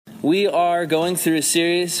We are going through a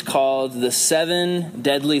series called The 7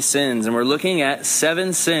 Deadly Sins, and we're looking at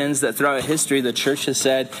 7 sins that throughout history the church has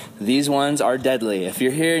said, these ones are deadly. If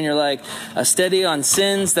you're here and you're like, a study on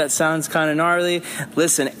sins, that sounds kind of gnarly,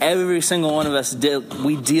 listen, every single one of us,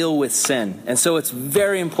 we deal with sin. And so it's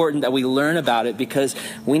very important that we learn about it because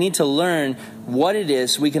we need to learn what it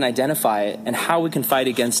is so we can identify it and how we can fight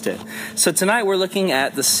against it. So tonight we're looking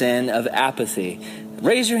at the sin of apathy.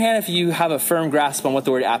 Raise your hand if you have a firm grasp on what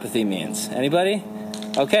the word apathy means. Anybody?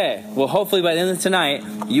 Okay. Well, hopefully by the end of tonight,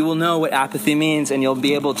 you will know what apathy means and you'll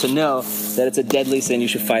be able to know that it's a deadly sin you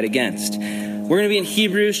should fight against. We're going to be in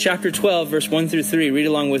Hebrews chapter 12, verse 1 through 3. Read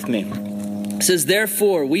along with me. It says,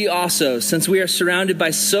 "Therefore, we also, since we are surrounded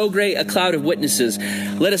by so great a cloud of witnesses,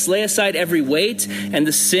 let us lay aside every weight and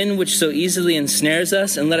the sin which so easily ensnares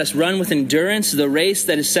us, and let us run with endurance the race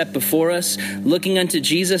that is set before us, looking unto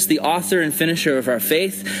Jesus, the author and finisher of our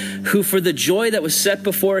faith, who for the joy that was set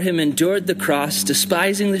before him endured the cross,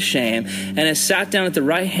 despising the shame, and has sat down at the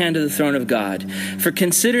right hand of the throne of God. For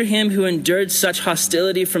consider him who endured such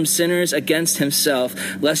hostility from sinners against himself,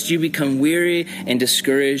 lest you become weary and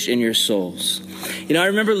discouraged in your souls." You know, I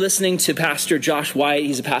remember listening to Pastor Josh White.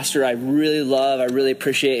 He's a pastor I really love. I really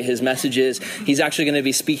appreciate his messages. He's actually going to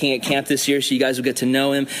be speaking at camp this year, so you guys will get to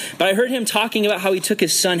know him. But I heard him talking about how he took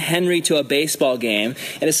his son Henry to a baseball game.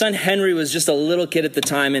 And his son Henry was just a little kid at the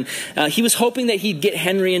time. And he was hoping that he'd get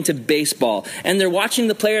Henry into baseball. And they're watching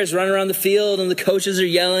the players run around the field, and the coaches are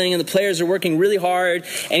yelling, and the players are working really hard.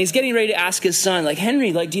 And he's getting ready to ask his son, like,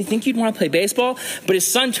 "Henry, do you think you'd want to play baseball?" But his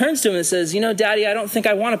son turns to him and says, "You know, Daddy, I don't think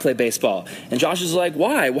I want to play baseball." And Josh is like,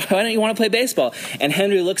 "Why? Why don't you want to play baseball?" And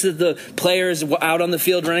Henry looks at the players out on the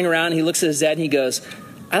field running around. He looks at his dad and he goes,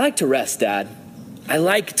 "I like to rest, Dad. I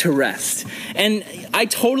like to rest." And I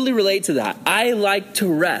totally relate to that. I like to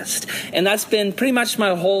rest. And that's been pretty much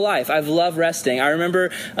my whole life. I've loved resting. I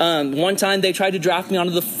remember one time they tried to draft me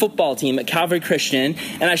onto the football team at Calvary Christian.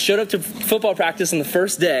 And I showed up to football practice on the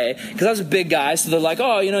first day because I was a big guy. So they're like,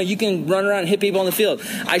 "Oh, you know, you can run around and hit people on the field."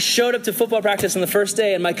 I showed up to football practice on the first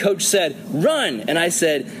day and my coach said, "Run." And I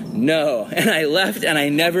said, "No." And I left and I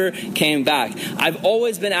never came back. I've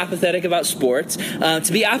always been apathetic about sports.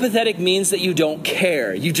 To be apathetic means that you don't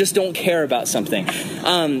care. You just don't care about something.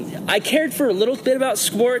 I cared for a little bit about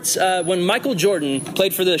sports when Michael Jordan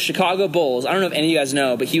played for the Chicago Bulls. I don't know if any of you guys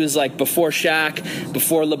know, but he was like before Shaq,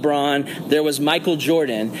 before LeBron. There was Michael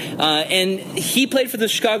Jordan. And he played for the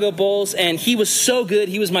Chicago Bulls, and he was so good.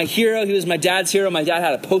 He was my hero. He was my dad's hero. My dad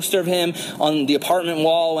had a poster of him on the apartment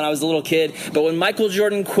wall when I was a little kid. But when Michael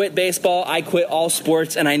Jordan quit baseball, I quit all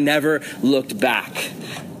sports, and I never looked back.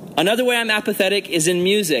 Another way I'm apathetic is in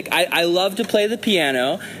music. I love to play the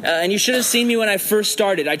piano, and you should have seen me when I first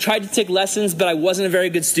started. I tried to take lessons, but I wasn't a very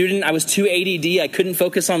good student. I was too ADD. I couldn't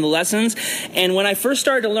focus on the lessons. And when I first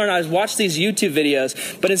started to learn, I was watching these YouTube videos,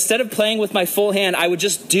 but instead of playing with my full hand, I would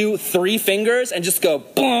just do 3 fingers and just go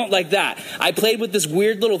boom, like that. I played with this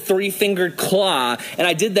weird little 3-fingered claw, and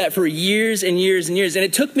I did that for years and years and years. And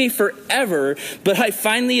it took me forever, but I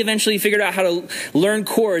finally eventually figured out how to learn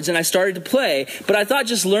chords, and I started to play. But I thought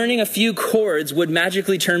just learning a few chords would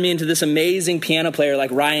magically turn me into this amazing piano player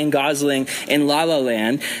like Ryan Gosling in La La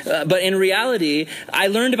Land. But in reality, I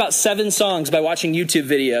learned about 7 songs by watching YouTube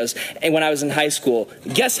videos when I was in high school.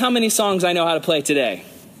 Guess how many songs I know how to play today?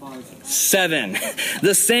 7.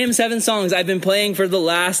 The same 7 songs I've been playing for the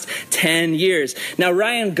last 10 years. Now,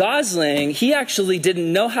 Ryan Gosling, he actually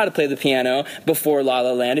didn't know how to play the piano before La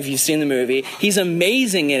La Land, if you've seen the movie. He's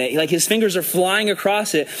amazing in it. Like, his fingers are flying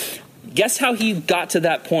across it. Guess how he got to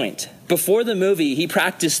that point? Before the movie, he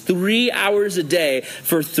practiced 3 hours a day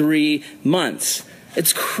for 3 months.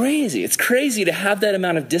 It's crazy. It's crazy to have that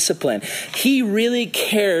amount of discipline. He really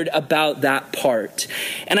cared about that part.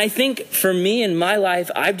 And I think for me in my life,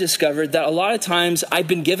 I've discovered that a lot of times I've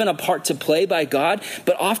been given a part to play by God,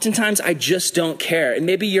 but oftentimes I just don't care. And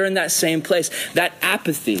maybe you're in that same place, that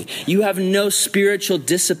apathy. You have no spiritual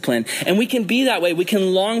discipline. And we can be that way. We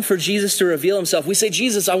can long for Jesus to reveal himself. We say,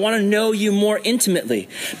 "Jesus, I want to know you more intimately."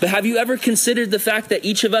 But have you ever considered the fact that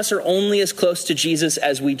each of us are only as close to Jesus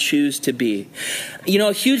as we choose to be? You know,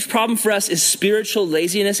 a huge problem for us is spiritual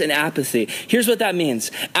laziness and apathy. Here's what that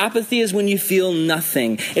means. Apathy is when you feel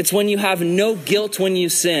nothing. It's when you have no guilt when you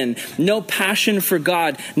sin, no passion for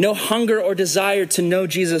God, no hunger or desire to know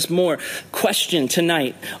Jesus more. Question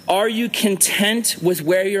tonight, are you content with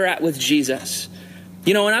where you're at with Jesus?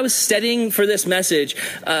 You know, when I was studying for this message,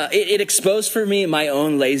 it exposed for me my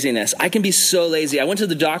own laziness. I can be so lazy. I went to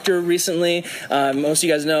the doctor recently. Most of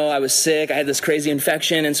you guys know I was sick. I had this crazy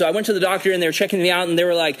infection. And so I went to the doctor and they were checking me out and they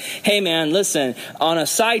were like, hey man, listen, on a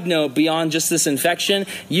side note, beyond just this infection,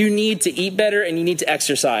 you need to eat better and you need to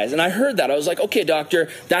exercise. And I heard that. I was like, okay, doctor,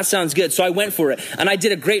 that sounds good. So I went for it. And I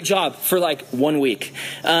did a great job for like 1 week.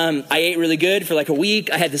 I ate really good for like a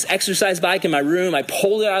week. I had this exercise bike in my room. I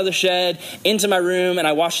pulled it out of the shed into my room. And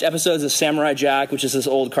I watched episodes of Samurai Jack, which is this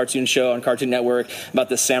old cartoon show on Cartoon Network about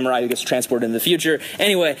this samurai who gets transported in the future.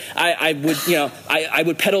 Anyway, I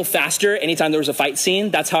would pedal faster anytime there was a fight scene.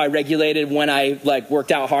 That's how I regulated when I like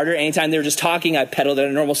worked out harder. Anytime they were just talking, I pedaled at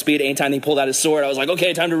a normal speed. Anytime he pulled out his sword, I was like,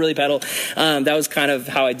 okay, time to really pedal. That was kind of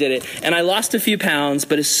how I did it. And I lost a few pounds,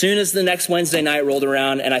 but as soon as the next Wednesday night rolled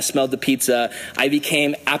around and I smelled the pizza, I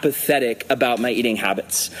became apathetic about my eating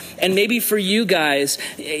habits. And maybe for you guys,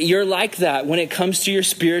 you're like that when it comes to your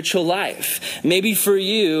spiritual life. Maybe for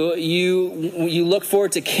you, you look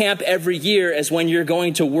forward to camp every year as when you're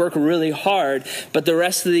going to work really hard, but the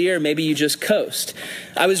rest of the year, maybe you just coast.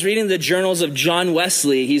 I was reading the journals of John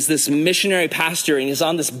Wesley. He's this missionary pastor, and he's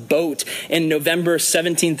on this boat in November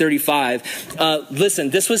 1735.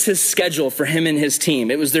 Listen, this was his schedule for him and his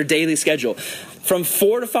team. It was their daily schedule. From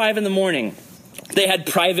 4 to 5 in the morning, they had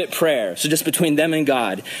private prayer, so just between them and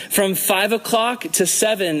God. From 5 o'clock to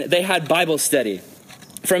 7, they had Bible study.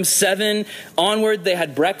 From 7 onward, they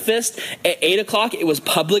had breakfast. At 8 o'clock, it was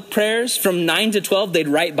public prayers. From 9 to 12, they'd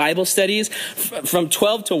write Bible studies. From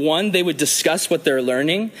 12 to 1, they would discuss what they're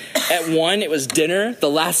learning. At 1, it was dinner, the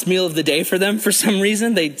last meal of the day for them. For some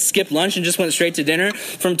reason, they skipped lunch and just went straight to dinner.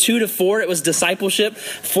 From 2 to 4, it was discipleship.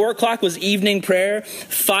 4 o'clock was evening prayer.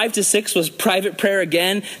 5 to 6 was private prayer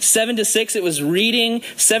again. 7 to 6, it was reading.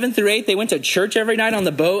 7 through 8, they went to church every night on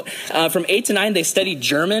the boat. From 8 to 9, they studied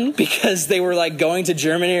German because they were like going to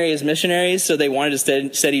Germany as missionaries, so they wanted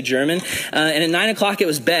to study German. And at 9 o'clock, it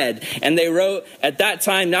was bed. And they wrote, at that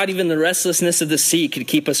time, not even the restlessness of the sea could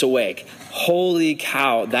keep us awake. Holy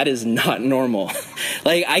cow, that is not normal.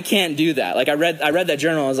 Like, I can't do that. Like, I read that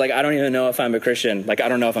journal. I was like, I don't even know if I'm a Christian. Like, I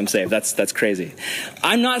don't know if I'm saved. That's crazy.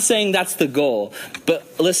 I'm not saying that's the goal,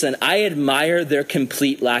 but listen, I admire their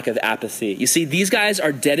complete lack of apathy. You see, these guys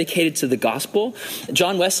are dedicated to the gospel.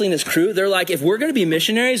 John Wesley and his crew, they're like, if we're going to be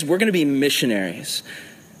missionaries, we're going to be missionaries.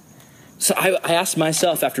 So I asked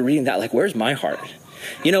myself after reading that, like, where's my heart?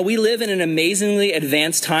 You know, we live in an amazingly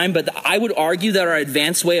advanced time, but I would argue that our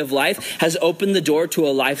advanced way of life has opened the door to a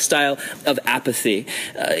lifestyle of apathy.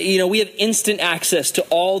 We have instant access to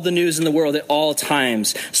all the news in the world at all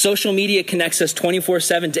times. Social media connects us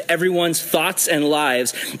 24/7 to everyone's thoughts and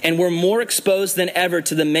lives, and we're more exposed than ever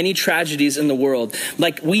to the many tragedies in the world.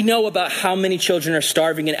 Like, we know about how many children are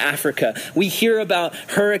starving in Africa. We hear about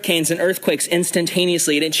hurricanes and earthquakes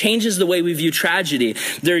instantaneously, and it changes the way we view tragedy.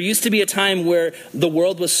 There used to be a time where the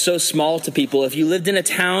world was so small to people. If you lived in a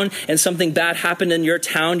town and something bad happened in your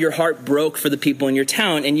town, your heart broke for the people in your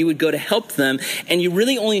town and you would go to help them, and you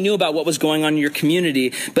really only knew about what was going on in your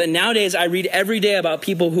community. But nowadays, I read every day about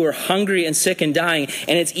people who are hungry and sick and dying,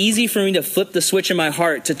 and it's easy for me to flip the switch in my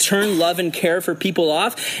heart to turn love and care for people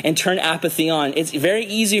off and turn apathy on. It's very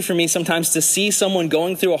easy for me sometimes to see someone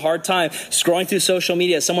going through a hard time, scrolling through social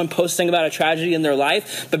media, someone posting about a tragedy in their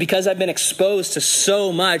life, but because I've been exposed to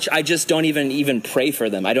so much, I just don't even pray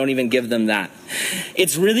for them. I don't even give them that.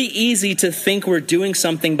 It's really easy to think we're doing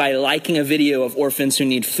something by liking a video of orphans who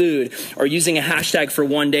need food or using a hashtag for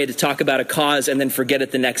one day to talk about a cause and then forget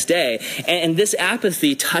it the next day. And this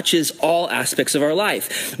apathy touches all aspects of our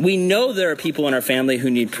life. We know there are people in our family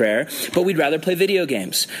who need prayer, but we'd rather play video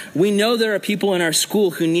games. We know there are people in our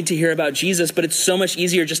school who need to hear about Jesus, but it's so much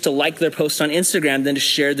easier just to like their posts on Instagram than to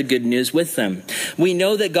share the good news with them. We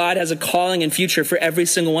know that God has a calling and future for every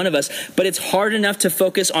single one of us, but it's hard enough to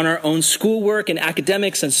focus on our own schoolwork and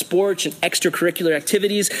academics and sports and extracurricular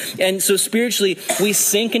activities. And so spiritually, we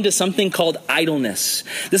sink into something called idleness.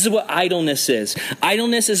 This is what idleness is.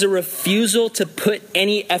 Idleness is a refusal to put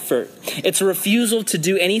any effort. It's a refusal to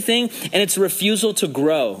do anything, and it's a refusal to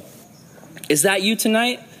grow. Is that you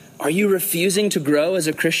tonight? Are you refusing to grow as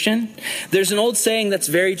a Christian? There's an old saying that's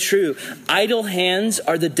very true. Idle hands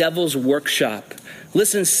are the devil's workshop.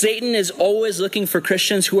 Listen, Satan is always looking for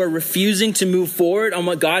Christians who are refusing to move forward on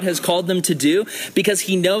what God has called them to do because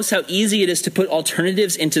he knows how easy it is to put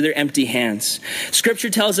alternatives into their empty hands. Scripture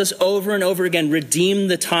tells us over and over again, redeem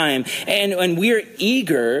the time. And we are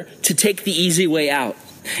eager to take the easy way out.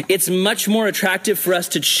 It's much more attractive for us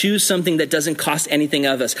to choose something that doesn't cost anything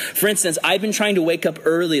of us. For instance, I've been trying to wake up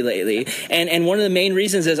early lately, and one of the main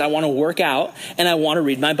reasons is I want to work out and I want to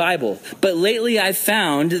read my Bible. But lately I've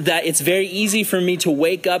found that it's very easy for me to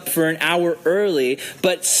wake up for an hour early,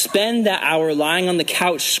 but spend that hour lying on the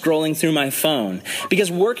couch scrolling through my phone.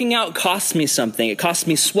 Because working out costs me something. It costs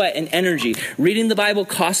me sweat and energy. Reading the Bible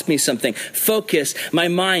costs me something. Focus, my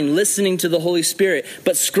mind, listening to the Holy Spirit.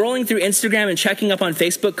 But scrolling through Instagram and checking up on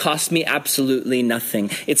Facebook costs me absolutely nothing.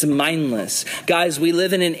 It's mindless. Guys, we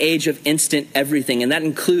live in an age of instant everything, and that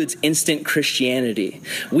includes instant Christianity.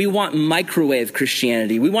 We want microwave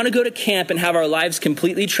Christianity. We want to go to camp and have our lives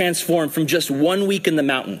completely transformed from just 1 week in the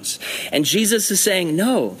mountains. And Jesus is saying,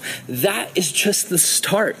 no, that is just the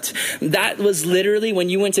start. That was literally, when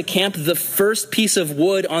you went to camp, the first piece of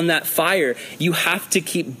wood on that fire. You have to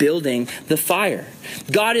keep building the fire.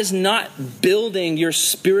 God is not building your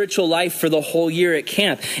spiritual life for the whole year at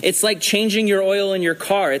camp. It's like changing your oil in your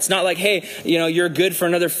car. It's not like, hey, you're good for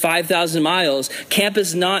another 5,000 miles. Camp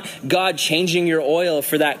is not God changing your oil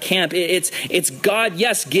for that camp. It's God,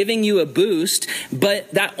 yes, giving you a boost, but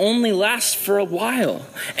that only lasts for a while.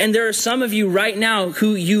 And there are some of you right now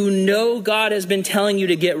who God has been telling you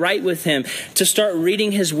to get right with him, to start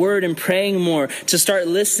reading his word and praying more, to start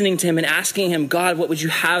listening to him and asking him, God, what would you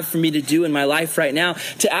have for me to do in my life right now?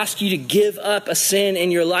 To ask you to give up a sin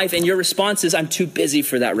in your life, and your response is, I'm too busy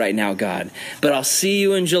for that right now, God. But I'll see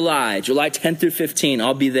you in July 10th through 15th.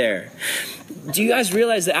 I'll be there. Do you guys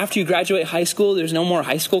realize that after you graduate high school, there's no more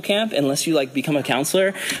high school camp unless you become a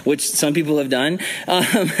counselor, which some people have done?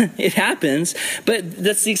 It happens, but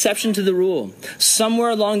that's the exception to the rule.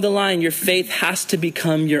 Somewhere along the line, your faith has to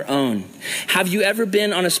become your own. Have you ever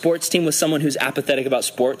been on a sports team with someone who's apathetic about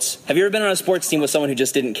sports? Have you ever been on a sports team with someone who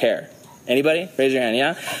just didn't care? Anybody? Raise your hand,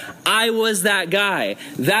 yeah? I was that guy.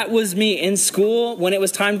 That was me. In school, when it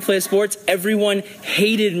was time to play sports, everyone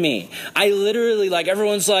hated me. I literally,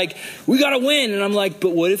 everyone's like, we gotta win. And I'm like,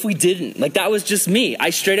 but what if we didn't? That was just me.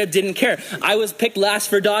 I straight up didn't care. I was picked last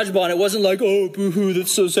for dodgeball, and it wasn't like, oh, boo-hoo,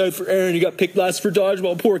 that's so sad for Aaron. He got picked last for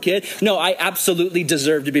dodgeball, poor kid. No, I absolutely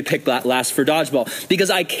deserved to be picked last for dodgeball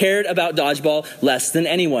because I cared about dodgeball less than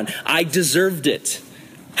anyone. I deserved it.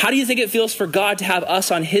 How do you think it feels for God to have us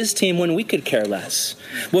on his team when we could care less?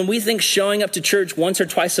 When we think showing up to church once or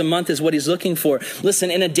twice a month is what he's looking for. Listen,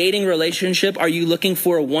 in a dating relationship, are you looking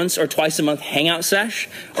for a once or twice a month hangout sesh?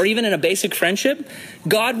 Or even in a basic friendship?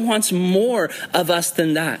 God wants more of us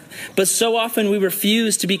than that. But so often we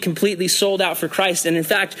refuse to be completely sold out for Christ. And in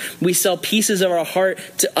fact, we sell pieces of our heart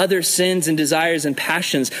to other sins and desires and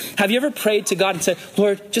passions. Have you ever prayed to God and said,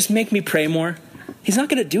 Lord, just make me pray more? He's not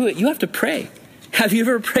going to do it. You have to pray. Have you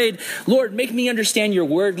ever prayed, Lord, make me understand your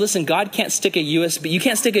word? Listen, God can't stick a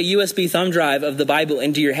USB thumb drive of the Bible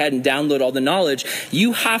into your head and download all the knowledge.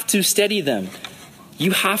 You have to study them.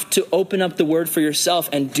 You have to open up the word for yourself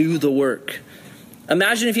and do the work.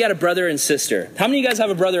 Imagine if you had a brother and sister. How many of you guys have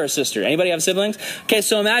a brother or sister? Anybody have siblings? Okay,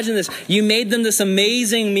 so imagine this. You made them this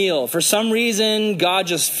amazing meal. For some reason, God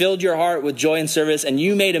just filled your heart with joy and service, and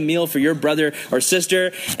you made a meal for your brother or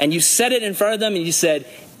sister, and you set it in front of them, and you said,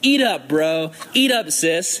 eat up, bro. Eat up,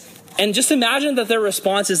 sis. And just imagine that their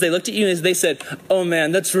response is they looked at you and they said, oh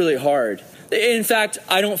man, that's really hard. In fact,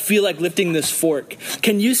 I don't feel like lifting this fork.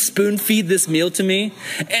 Can you spoon feed this meal to me?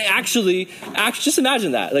 Actually, just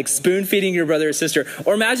imagine that, spoon feeding your brother or sister.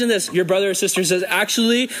 Or imagine this, your brother or sister says,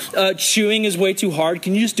 actually, chewing is way too hard.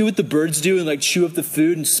 Can you just do what the birds do and chew up the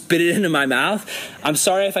food and spit it into my mouth? I'm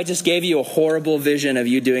sorry if I just gave you a horrible vision of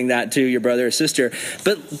you doing that to your brother or sister.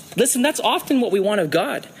 But listen, that's often what we want of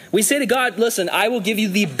God. We say to God, listen, I will give you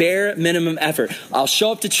the bare minimum effort. I'll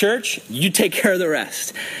show up to church, you take care of the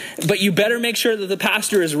rest. But you better make sure that the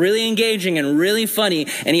pastor is really engaging and really funny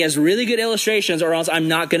and he has really good illustrations, or else I'm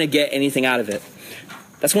not going to get anything out of it.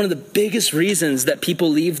 That's one of the biggest reasons that people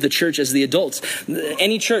leave the church as the adults.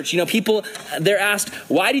 Any church, people, they're asked,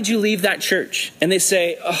 why did you leave that church? And they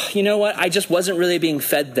say, oh, you know what? I just wasn't really being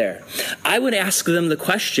fed there. I would ask them the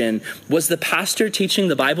question, was the pastor teaching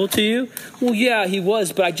the Bible to you? Well, yeah, he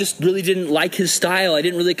was, but I just really didn't like his style. I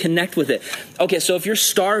didn't really connect with it. Okay, so if you're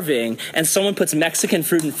starving and someone puts Mexican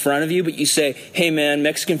food in front of you, but you say, hey man,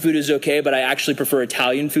 Mexican food is okay, but I actually prefer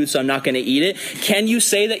Italian food, so I'm not going to eat it. Can you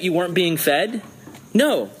say that you weren't being fed?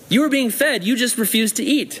 No, you were being fed. You just refused to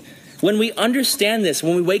eat. When we understand this,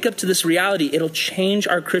 when we wake up to this reality, it'll change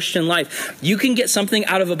our Christian life. You can get something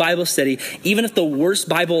out of a Bible study, even if the worst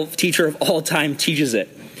Bible teacher of all time teaches it.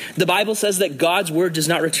 The Bible says that God's word does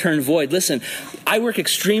not return void. Listen, I work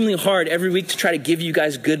extremely hard every week to try to give you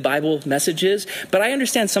guys good Bible messages, but I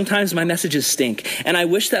understand sometimes my messages stink. And I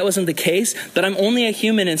wish that wasn't the case, but I'm only a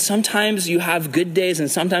human, and sometimes you have good days and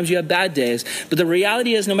sometimes you have bad days. But the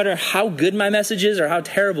reality is, no matter how good my message is or how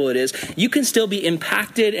terrible it is, you can still be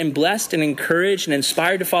impacted and blessed and encouraged and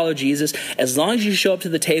inspired to follow Jesus as long as you show up to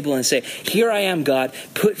the table and say, here I am, God,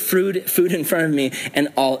 put food in front of me and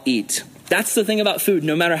I'll eat. That's the thing about food.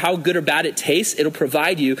 No matter how good or bad it tastes, it'll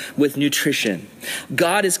provide you with nutrition.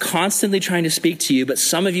 God is constantly trying to speak to you, but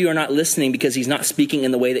some of you are not listening because he's not speaking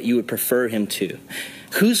in the way that you would prefer him to.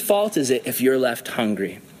 Whose fault is it if you're left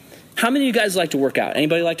hungry? How many of you guys like to work out?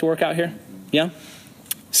 Anybody like to work out here? Yeah?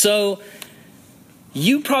 So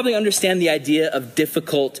you probably understand the idea of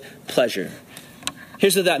difficult pleasure.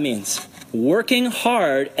 Here's what that means. Working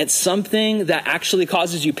hard at something that actually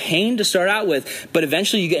causes you pain to start out with, but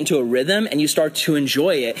eventually you get into a rhythm and you start to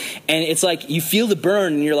enjoy it. And it's like you feel the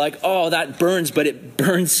burn and you're like, oh, that burns, but it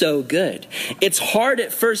burns so good. It's hard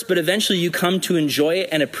at first, but eventually you come to enjoy it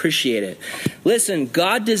and appreciate it. Listen,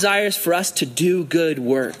 God desires for us to do good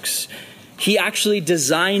works. He actually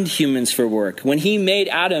designed humans for work. When he made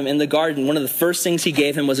Adam in the garden, one of the first things he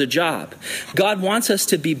gave him was a job. God wants us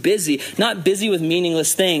to be busy, not busy with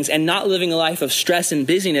meaningless things and not living a life of stress and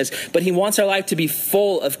busyness, but he wants our life to be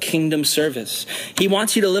full of kingdom service. He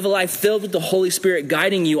wants you to live a life filled with the Holy Spirit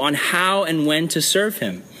guiding you on how and when to serve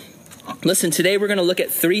him. Listen, today we're going to look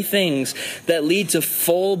at 3 things that lead to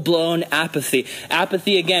full-blown apathy.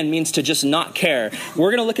 Apathy, again, means to just not care. We're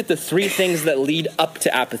going to look at the 3 things that lead up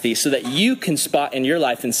to apathy so that you can spot in your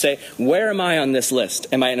life and say, where am I on this list?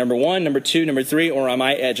 Am I at number 1, number 2, number 3, or am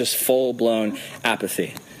I at just full-blown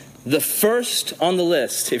apathy? The first on the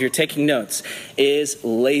list, if you're taking notes, is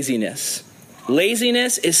laziness.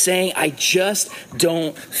 Laziness is saying, I just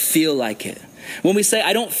don't feel like it. When we say,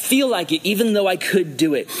 I don't feel like it, even though I could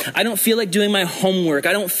do it. I don't feel like doing my homework.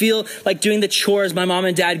 I don't feel like doing the chores my mom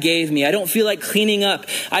and dad gave me. I don't feel like cleaning up.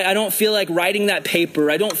 I don't feel like writing that paper.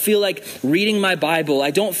 I don't feel like reading my Bible.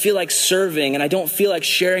 I don't feel like serving, and I don't feel like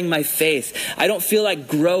sharing my faith. I don't feel like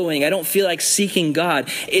growing. I don't feel like seeking God.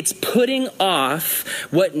 It's putting off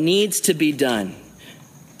what needs to be done.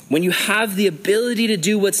 When you have the ability to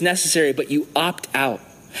do what's necessary, but you opt out.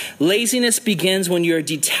 Laziness begins when you're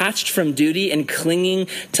detached from duty and clinging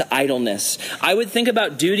to idleness. I would think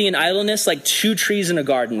about duty and idleness like 2 trees in a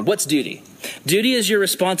garden. What's duty? Duty is your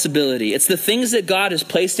responsibility. It's the things that God has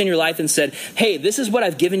placed in your life and said, hey, this is what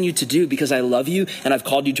I've given you to do because I love you and I've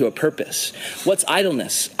called you to a purpose. What's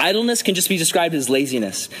idleness? Idleness can just be described as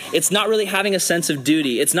laziness. It's not really having a sense of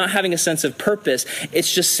duty. It's not having a sense of purpose.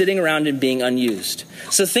 It's just sitting around and being unused.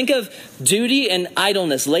 So think of duty and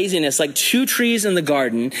idleness, laziness, like 2 trees in the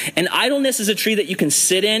garden. And idleness is a tree that you can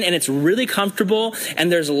sit in and it's really comfortable.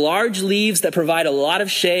 And there's large leaves that provide a lot of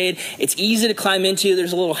shade. It's easy to climb into.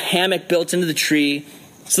 There's a little hammock built into the tree.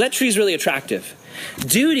 So that tree is really attractive.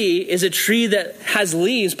 Duty is a tree that has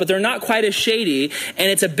leaves, but they're not quite as shady, and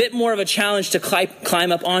it's a bit more of a challenge to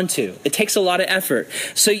climb up onto. It takes a lot of effort.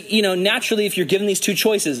 So, naturally, if you're given these 2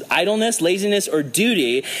 choices, idleness, laziness, or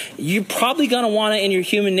duty, you're probably going to want to, in your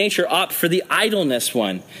human nature, opt for the idleness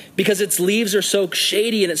one because its leaves are so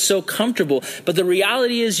shady and it's so comfortable. But the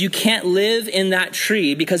reality is you can't live in that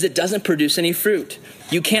tree because it doesn't produce any fruit.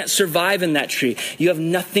 You can't survive in that tree. You have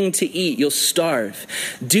nothing to eat. You'll starve.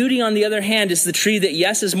 Duty, on the other hand, is the tree that,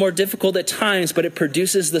 yes, is more difficult at times, but it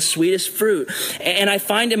produces the sweetest fruit. And I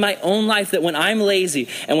find in my own life that when I'm lazy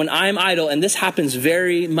and when I'm idle, and this happens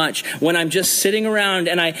very much, when I'm just sitting around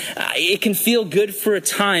and it can feel good for a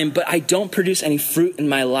time, but I don't produce any fruit in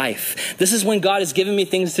my life. This is when God has given me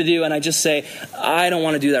things to do and I just say, I don't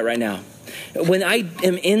want to do that right now. When I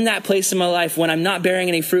am in that place in my life, when I'm not bearing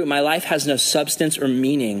any fruit, my life has no substance or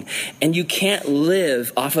meaning. And you can't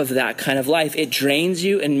live off of that kind of life. It drains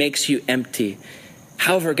you and makes you empty.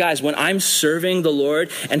 However, guys, when I'm serving the Lord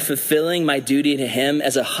and fulfilling my duty to him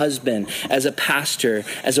as a husband, as a pastor,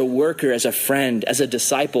 as a worker, as a friend, as a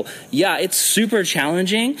disciple, yeah, it's super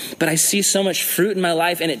challenging, but I see so much fruit in my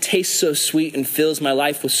life and it tastes so sweet and fills my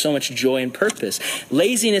life with so much joy and purpose.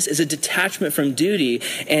 Laziness is a detachment from duty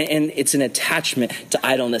and it's an attachment to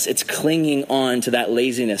idleness. It's clinging on to that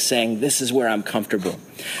laziness, saying, this is where I'm comfortable.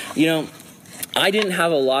 I didn't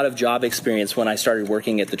have a lot of job experience when I started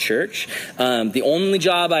working at the church. The only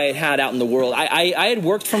job I had out in the world, I had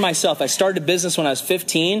worked for myself. I started a business when I was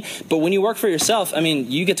 15, but when you work for yourself, I mean,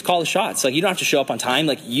 you get to call the shots. Like, you don't have to show up on time.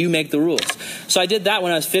 Like, you make the rules. So I did that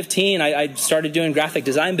when I was 15. I started doing graphic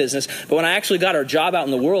design business. But when I actually got our job out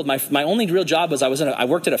in the world, my only real job was I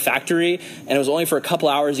worked at a factory, and it was only for a couple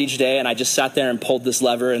hours each day, and I just sat there and pulled this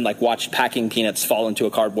lever and like watched packing peanuts fall into a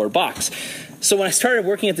cardboard box. So when I started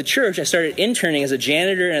working at the church, I started interning as a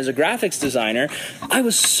janitor and as a graphics designer. I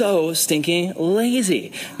was so stinking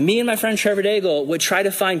lazy. Me and my friend Trevor Daigle would try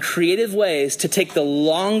to find creative ways to take the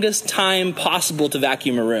longest time possible to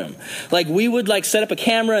vacuum a room. Like, we would like set up a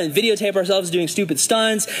camera and videotape ourselves doing stupid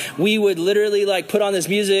stunts. We would literally like put on this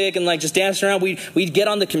music and like just dance around. We'd get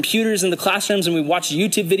on the computers in the classrooms and we'd watch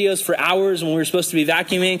YouTube videos for hours when we were supposed to be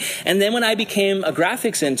vacuuming. And then when I became a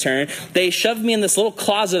graphics intern, they shoved me in this little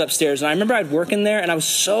closet upstairs. And I remember I'd work in there and I was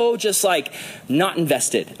so just like not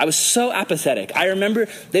invested. I was so apathetic. I remember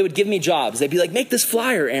they would give me jobs. They'd be like, make this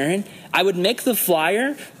flyer, Aaron. I would make the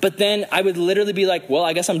flyer, but then I would literally be like, well,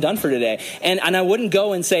 I guess I'm done for today. And I wouldn't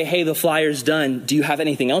go and say, hey, the flyer's done. Do you have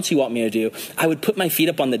anything else you want me to do? I would put my feet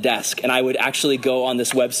up on the desk and I would actually go on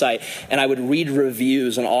this website and I would read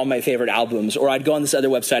reviews on all my favorite albums, or I'd go on this other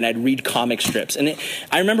website and I'd read comic strips. And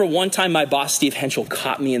I remember one time my boss, Steve Henschel,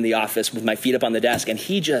 caught me in the office with my feet up on the desk, and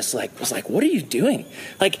he just like was like, what are you doing?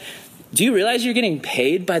 Like, do you realize you're getting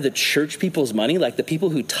paid by the church people's money? Like the people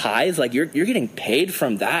who tithe, like you're getting paid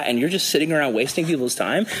from that, and you're just sitting around wasting people's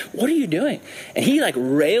time? What are you doing? And he like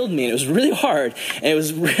railed me, and it was really hard. And it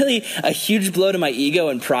was really a huge blow to my ego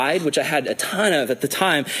and pride, which I had a ton of at the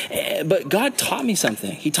time. But God taught me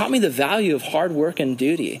something. He taught me the value of hard work and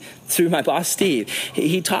duty through my boss, Steve.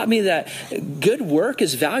 He taught me that good work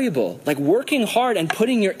is valuable. Like working hard and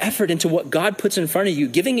putting your effort into what God puts in front of you,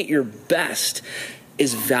 giving it your best,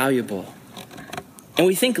 is valuable. And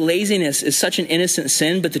we think laziness is such an innocent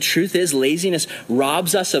sin, but the truth is laziness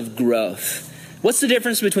robs us of growth. What's the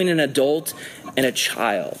difference between an adult and a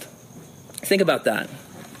child? Think about that.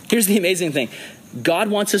 Here's the amazing thing. God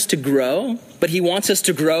wants us to grow, but he wants us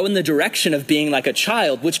to grow in the direction of being like a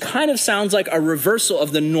child, which kind of sounds like a reversal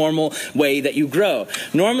of the normal way that you grow.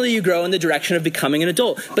 Normally you grow in the direction of becoming an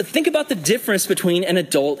adult. But think about the difference between an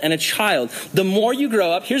adult and a child. The more you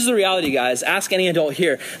grow up, here's the reality, guys. Ask any adult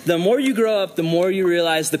here. The more you grow up, the more you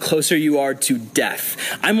realize the closer you are to death.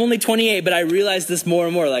 I'm only 28, but I realize this more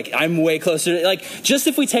and more. Like, I'm way closer. Like, just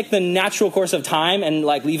if we take the natural course of time and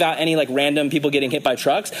like leave out any like random people getting hit by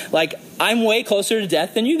trucks, like I'm way closer to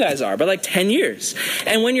death than you guys are, by like 10 years.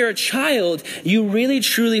 And when you're a child, you really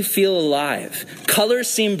truly feel alive. Colors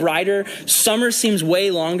seem brighter. Summer seems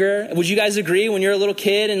way longer. Would you guys agree? When you're a little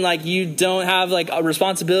kid and like you don't have like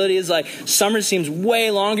responsibilities, like summer seems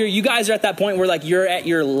way longer. You guys are at that point where like you're at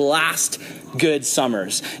your last good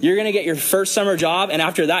summers. You're going to get your first summer job, and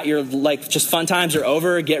after that, you're like, just fun times are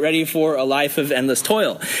over. Get ready for a life of endless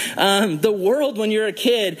toil. The world, when you're a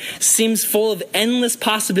kid, seems full of endless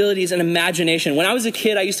possibilities and imagination. When I was a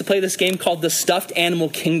kid, I used to play this game called the Stuffed Animal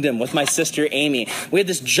Kingdom with my sister Amy. We had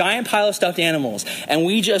this giant pile of stuffed animals, and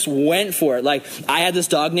we just went for it. Like, I had this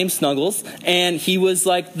dog named Snuggles, and he was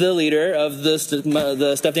like the leader of the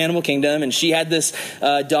Stuffed Animal Kingdom, and she had this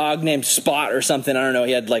dog named Spot or something. I don't know.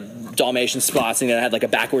 He had like Dalmatian spots, and it had like a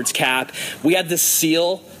backwards cap. We had this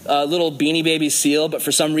seal, little Beanie Baby seal, but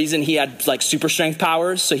for some reason he had like super strength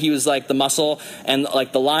powers, so he was like the muscle, and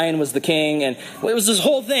like the lion was the king, and it was this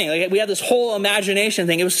whole thing. Like, we had this whole imagination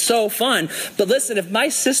thing. It was so fun. But listen, if my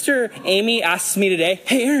sister Amy asks me today,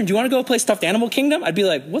 hey Aaron, do you want to go play Stuffed Animal Kingdom? I'd be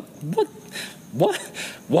like, what?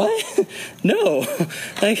 No.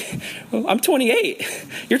 Like, I'm 28.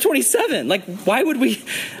 You're 27. Like, why would we?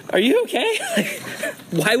 Are you okay? Like,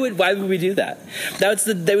 why would we do that?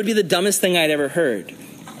 That would be the dumbest thing I'd ever heard.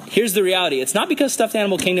 Here's the reality. It's not because Stuffed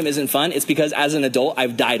Animal Kingdom isn't fun. It's because as an adult,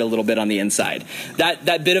 I've died a little bit on the inside.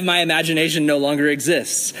 That bit of my imagination no longer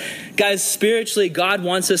exists. Guys, spiritually, God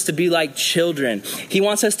wants us to be like children. He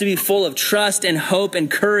wants us to be full of trust and hope and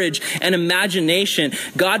courage and imagination.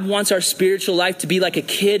 God wants our spiritual life to be like a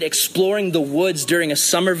kid exploring the woods during a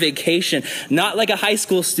summer vacation, not like a high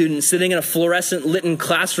school student sitting in a fluorescent lit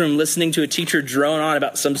classroom listening to a teacher drone on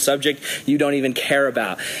about some subject you don't even care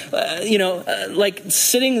about. Like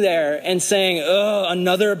sitting there and saying, oh,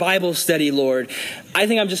 another Bible study, Lord. I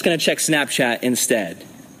think I'm just going to check Snapchat instead.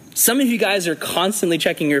 Some of you guys are constantly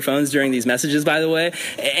checking your phones during these messages, by the way.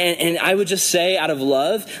 And I would just say, out of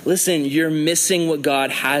love, listen, you're missing what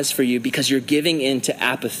God has for you because you're giving in to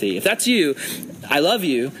apathy. If that's you, I love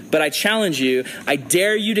you, but I challenge you. I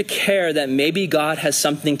dare you to care that maybe God has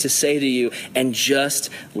something to say to you, and just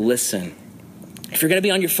listen. If you're going to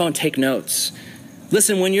be on your phone, take notes.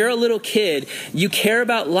 Listen, when you're a little kid, you care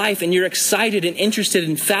about life and you're excited and interested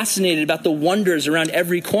and fascinated about the wonders around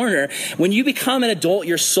every corner. When you become an adult,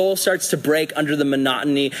 your soul starts to break under the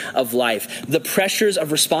monotony of life. The pressures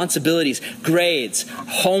of responsibilities, grades,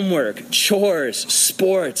 homework, chores,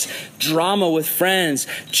 sports, drama with friends,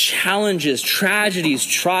 challenges, tragedies,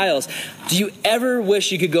 trials. Do you ever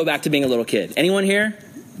wish you could go back to being a little kid? Anyone here?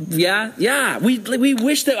 Yeah. We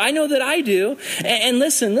wish that. I know that I do. And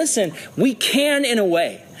listen, we can in a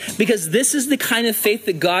way. Because this is the kind of faith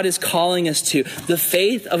that God is calling us to, the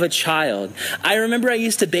faith of a child. I remember I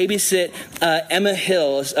used to babysit Emma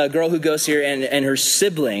Hill, a girl who goes here, and her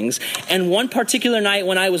siblings. And one particular night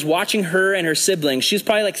when I was watching her and her siblings, she was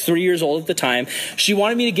probably like 3 years old at the time, she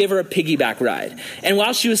wanted me to give her a piggyback ride. And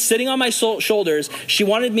while she was sitting on my shoulders, she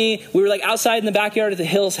wanted me, we were like outside in the backyard at the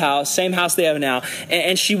Hills house, same house they have now,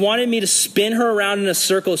 and she wanted me to spin her around in a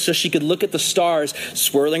circle so she could look at the stars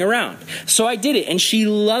swirling around. So I did it, and she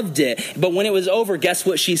loved it. But when it was over, guess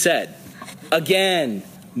what she said? Again.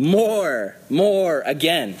 More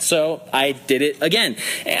again. So I did it again.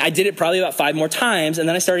 I did it probably about 5 more times, and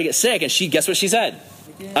then I started to get sick, and guess what she said?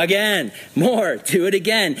 Again, more, do it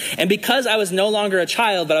again. And because I was no longer a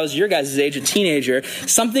child, but I was your guys' age, a teenager,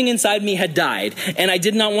 something inside me had died, and I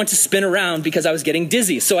did not want to spin around because I was getting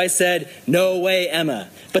dizzy. So I said, no way, Emma.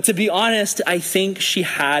 But to be honest, I think she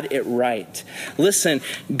had it right. Listen,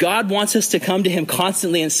 God wants us to come to him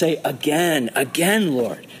constantly and say, again,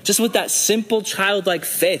 Lord. Just with that simple childlike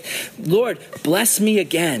faith. Lord, bless me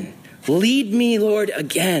again. Lead me, Lord,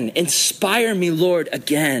 again. Inspire me, Lord,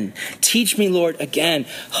 again. Teach me, Lord, again.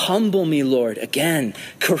 Humble me, Lord, again.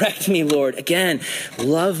 Correct me, Lord, again.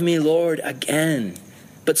 Love me, Lord, again.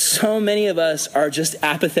 But so many of us are just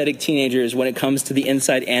apathetic teenagers when it comes to the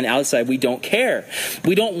inside and outside. We don't care.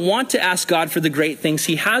 We don't want to ask God for the great things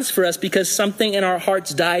he has for us because something in our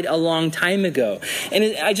hearts died a long time ago.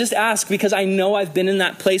 And I just ask because I know I've been in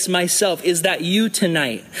that place myself. Is that you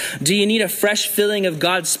tonight? Do you need a fresh filling of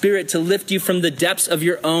God's Spirit to lift you from the depths of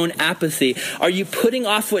your own apathy? Are you putting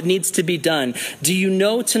off what needs to be done? Do you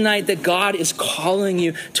know tonight that God is calling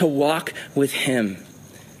you to walk with him?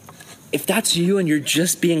 If that's you and you're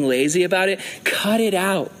just being lazy about it, cut it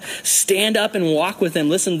out. Stand up and walk with him.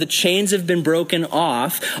 Listen, the chains have been broken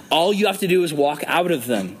off. All you have to do is walk out of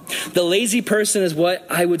them. The lazy person is what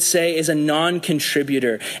I would say is a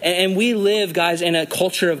non-contributor. And we live, guys, in a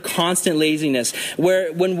culture of constant laziness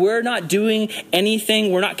where when we're not doing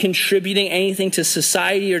anything, we're not contributing anything to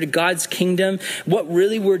society or to God's kingdom, what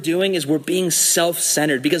really we're doing is we're being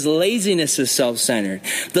self-centered because laziness is self-centered.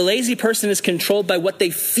 The lazy person is controlled by what they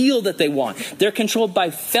feel that they want. They're controlled by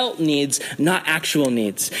felt needs, not actual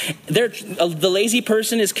needs. The lazy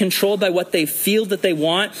person is controlled by what they feel that they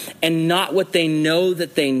want and not what they know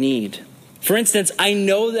that they need. For instance, I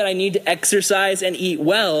know that I need to exercise and eat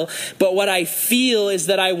well, but what I feel is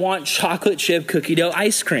that I want chocolate chip cookie dough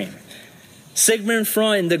ice cream. Sigmund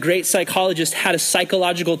Freud, the great psychologist, had a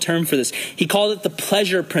psychological term for this. He called it the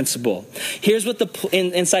pleasure principle. Here's what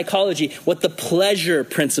in psychology, what the pleasure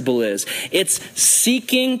principle is. It's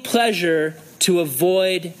seeking pleasure to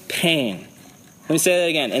avoid pain. Let me say that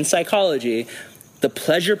again. In psychology, the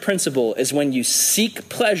pleasure principle is when you seek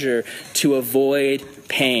pleasure to avoid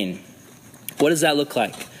pain. What does that look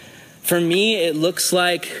like? For me, it looks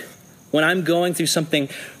like when I'm going through something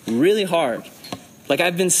really hard. Like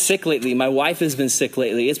I've been sick lately. My wife has been sick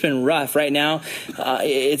lately. It's been rough. Right now,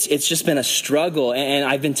 it's just been a struggle. And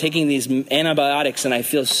I've been taking these antibiotics and I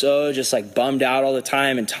feel so just like bummed out all the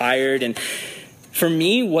time and tired. And for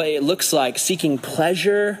me, what it looks like seeking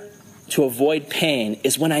pleasure to avoid pain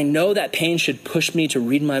is when I know that pain should push me to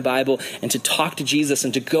read my Bible and to talk to Jesus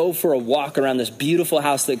and to go for a walk around this beautiful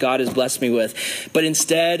house that God has blessed me with. But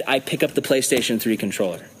instead, I pick up the PlayStation 3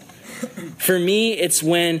 controller. For me, it's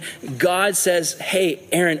when God says, hey,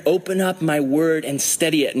 Aaron, open up my word and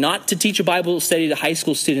study it. Not to teach a Bible study to high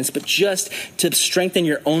school students, but just to strengthen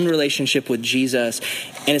your own relationship with Jesus.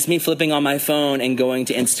 And it's me flipping on my phone and going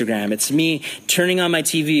to Instagram. It's me turning on my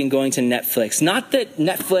TV and going to Netflix. Not that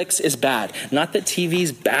Netflix is bad. Not that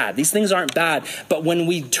TV's bad. These things aren't bad. But when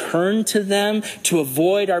we turn to them to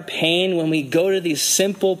avoid our pain, when we go to these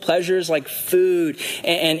simple pleasures like food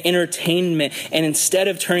and entertainment, and instead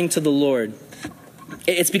of turning to the Lord,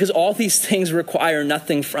 it's because all these things require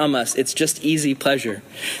nothing from us. It's just easy pleasure.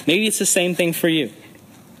 Maybe it's the same thing for you.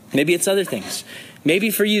 Maybe it's other things. Maybe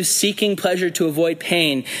for you, seeking pleasure to avoid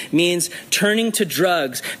pain means turning to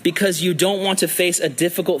drugs because you don't want to face a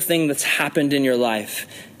difficult thing that's happened in your life.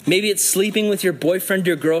 Maybe it's sleeping with your boyfriend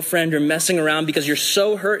or girlfriend or messing around because you're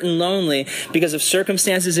so hurt and lonely because of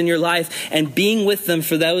circumstances in your life, and being with them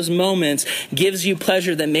for those moments gives you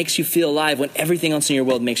pleasure that makes you feel alive when everything else in your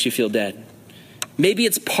world makes you feel dead. Maybe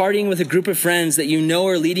it's partying with a group of friends that you know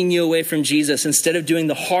are leading you away from Jesus instead of doing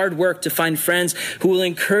the hard work to find friends who will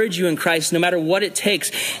encourage you in Christ no matter what it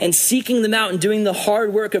takes, and seeking them out and doing the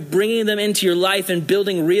hard work of bringing them into your life and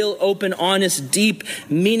building real, open, honest, deep,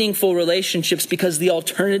 meaningful relationships, because the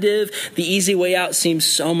alternative, the easy way out, seems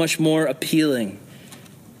so much more appealing.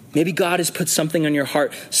 Maybe God has put something on your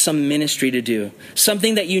heart, some ministry to do,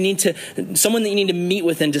 someone that you need to meet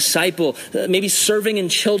with and disciple, maybe serving in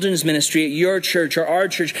children's ministry at your church or our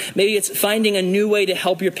church. Maybe it's finding a new way to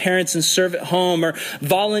help your parents and serve at home, or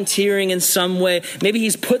volunteering in some way. Maybe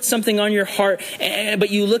he's put something on your heart, but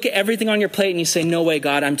you look at everything on your plate and you say, no way,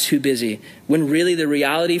 God, I'm too busy. When really the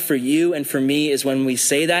reality for you and for me is, when we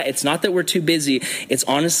say that, it's not that we're too busy, it's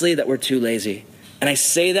honestly that we're too lazy. And I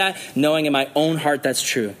say that knowing in my own heart that's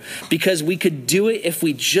true. Because we could do it if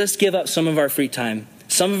we just give up some of our free time,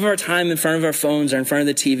 some of our time in front of our phones or in front of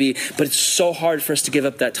the TV. But it's so hard for us to give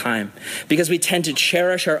up that time because we tend to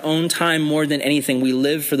cherish our own time more than anything. We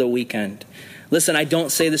live for the weekend. Listen, I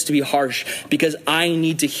don't say this to be harsh because I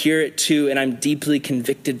need to hear it too, and I'm deeply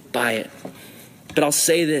convicted by it. But I'll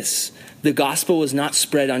say this: the gospel was not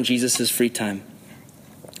spread on Jesus' free time.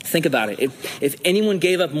 Think about it. If anyone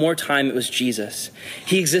gave up more time, it was Jesus.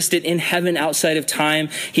 He existed in heaven outside of time.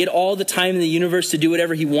 He had all the time in the universe to do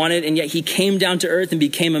whatever he wanted, and yet he came down to earth and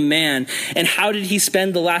became a man. And how did he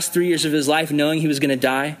spend the last 3 years of his life knowing he was going to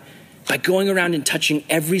die? By going around and touching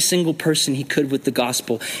every single person he could with the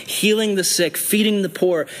gospel, healing the sick, feeding the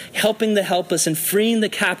poor, helping the helpless, and freeing the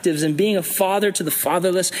captives, and being a father to the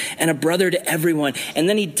fatherless and a brother to everyone. And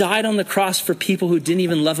then he died on the cross for people who didn't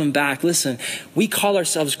even love him back. Listen, we call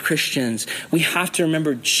ourselves Christians. We have to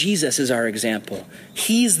remember Jesus is our example.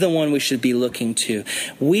 He's the one we should be looking to.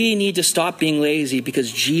 We need to stop being lazy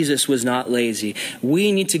because Jesus was not lazy.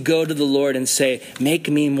 We need to go to the Lord and say, make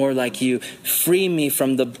me more like you. Free me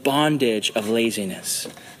from the bondage of laziness.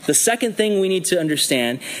 The second thing we need to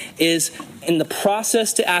understand is, in the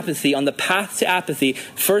process to apathy, on the path to apathy,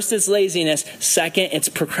 first it's laziness, second it's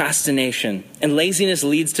procrastination. And laziness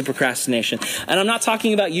leads to procrastination. And I'm not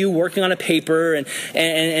talking about you working on a paper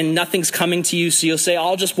and nothing's coming to you, so you'll say,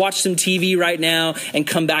 I'll just watch some TV right now and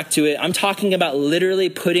come back to it. I'm talking about literally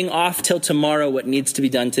putting off till tomorrow what needs to be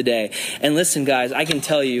done today. And listen, guys, I can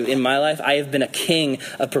tell you, in my life, I have been a king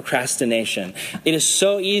of procrastination. It is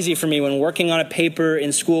so easy for me when working on a paper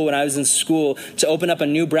in school, when I was in school, to open up a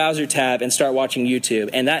new browser tab and start watching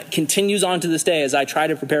YouTube. And that continues on to this day as I try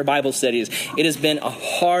to prepare Bible studies. It has been a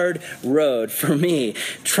hard road for me,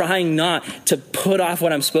 trying not to put off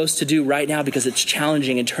what I'm supposed to do right now because it's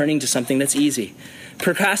challenging, and turning to something that's easy.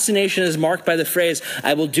 Procrastination is marked by the phrase,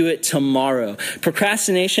 I will do it tomorrow.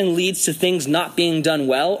 Procrastination leads to things not being done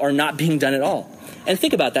well or not being done at all. And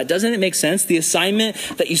think about that. Doesn't it make sense? The assignment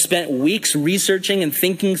that you spent weeks researching and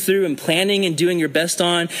thinking through and planning and doing your best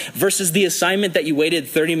on versus the assignment that you waited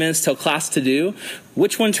 30 minutes till class to do,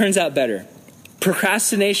 which one turns out better?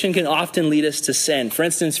 Procrastination can often lead us to sin. For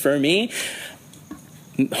instance, for me,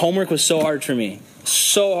 homework was so hard for me.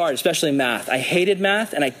 So hard, especially math. I hated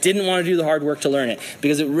math, and I didn't want to do the hard work to learn it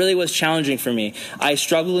because it really was challenging for me. I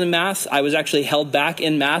struggled in math. I was actually held back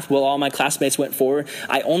in math while all my classmates went forward.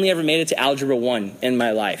 I only ever made it to Algebra 1 in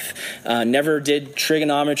my life. Never did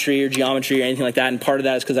trigonometry or geometry or anything like that, and part of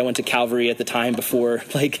that is because I went to Calvary at the time before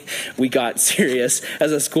we got serious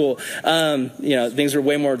as a school. Things were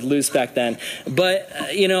way more loose back then. But,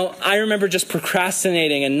 I remember just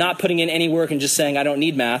procrastinating and not putting in any work and just saying I don't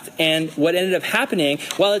need math. And what ended up happening,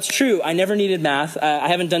 well, it's true, I never needed math. I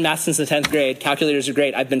haven't done math since the 10th grade. Calculators are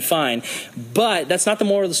great. I've been fine. But that's not the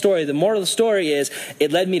moral of the story. The moral of the story is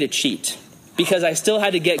it led me to cheat because I still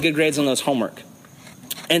had to get good grades on those homework.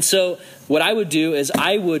 And so what I would do is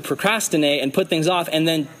I would procrastinate and put things off, and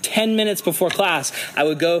then 10 minutes before class, I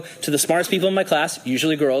would go to the smartest people in my class,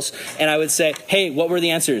 usually girls, and I would say, hey, what were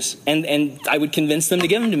the answers? And I would convince them to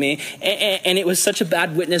give them to me, and it was such a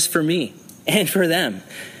bad witness for me and for them.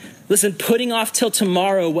 Listen, putting off till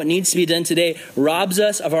tomorrow what needs to be done today robs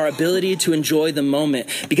us of our ability to enjoy the moment.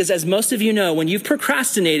 Because as most of you know, when you've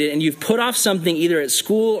procrastinated and you've put off something either at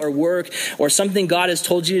school or work or something God has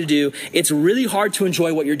told you to do, it's really hard to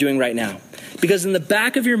enjoy what you're doing right now. Because in the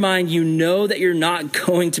back of your mind, you know that you're not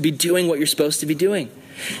going to be doing what you're supposed to be doing.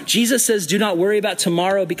 Jesus says, do not worry about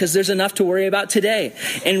tomorrow because there's enough to worry about today.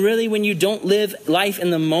 And really, when you don't live life in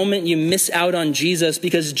the moment, you miss out on Jesus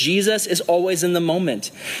because Jesus is always in the moment.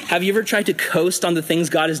 Have you ever tried to coast on the things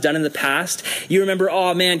God has done in the past? You remember,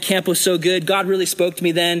 oh man, camp was so good. God really spoke to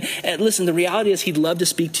me then. And listen, the reality is he'd love to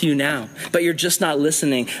speak to you now, but you're just not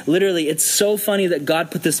listening. Literally, it's so funny that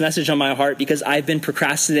God put this message on my heart because I've been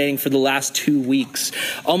procrastinating for the last 2 weeks.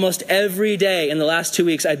 Almost every day in the last 2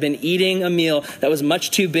 weeks, I've been eating a meal that was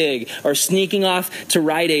much too big or sneaking off to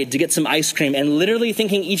Rite Aid to get some ice cream and literally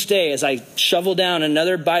thinking each day as I shovel down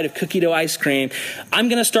another bite of cookie dough ice cream, I'm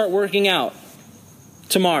going to start working out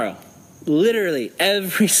tomorrow. Literally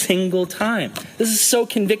every single time. This is so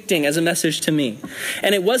convicting as a message to me.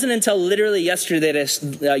 And it wasn't until literally yesterday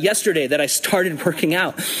that I started working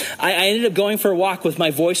out. I ended up going for a walk with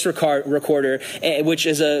my voice recorder, which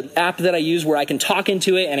is an app that I use where I can talk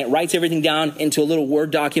into it and it writes everything down into a little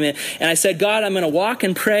Word document. And I said, God, I'm going to walk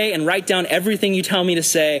and pray and write down everything you tell me to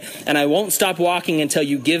say, and I won't stop walking until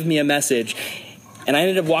you give me a message. And I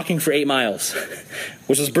ended up walking for 8 miles,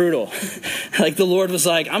 which was brutal. Like the Lord was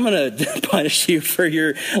like, I'm going to punish you for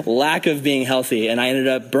your lack of being healthy. And I ended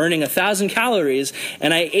up burning 1,000 calories.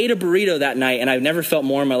 And I ate a burrito that night. And I've never felt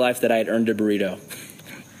more in my life that I had earned a burrito.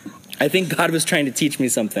 I think God was trying to teach me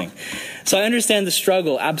something. So I understand the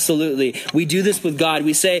struggle. Absolutely. We do this with God.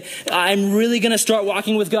 We say, I'm really going to start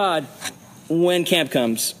walking with God when camp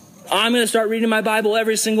comes. I'm going to start reading my Bible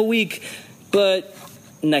every single week, but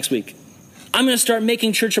next week. I'm going to start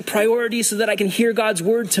making church a priority so that I can hear God's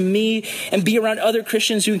word to me and be around other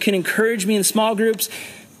Christians who can encourage me in small groups.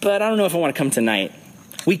 But I don't know if I want to come tonight.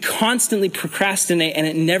 We constantly procrastinate and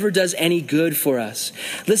it never does any good for us.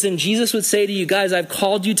 Listen, Jesus would say to you guys, I've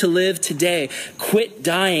called you to live today. Quit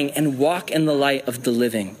dying and walk in the light of the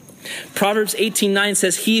living. Proverbs 18:9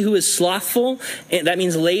 says, he who is slothful, that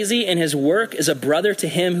means lazy, in his work is a brother to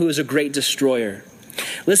him who is a great destroyer.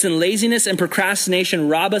 Listen, laziness and procrastination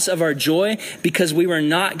rob us of our joy because we were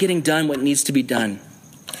not getting done what needs to be done.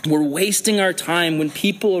 We're wasting our time when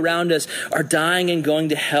people around us are dying and going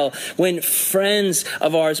to hell, when friends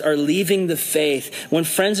of ours are leaving the faith, when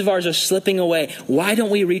friends of ours are slipping away. Why don't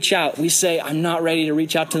we reach out? We say, I'm not ready to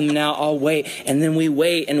reach out to them now. I'll wait. And then we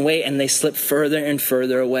wait and they slip further and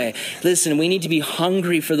further away. Listen, we need to be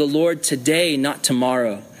hungry for the Lord today, not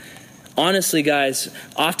tomorrow. Honestly, guys,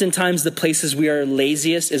 oftentimes the places we are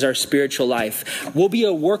laziest is our spiritual life. We'll be a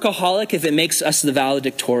workaholic if it makes us the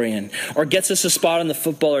valedictorian, or gets us a spot on the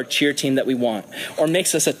football or cheer team that we want, or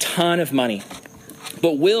makes us a ton of money.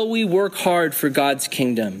 But will we work hard for God's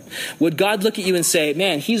kingdom? Would God look at you and say,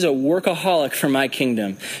 man, he's a workaholic for my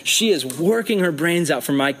kingdom. She is working her brains out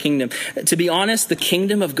for my kingdom. To be honest, the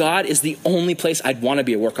kingdom of God is the only place I'd want to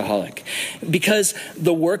be a workaholic. Because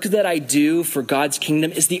the work that I do for God's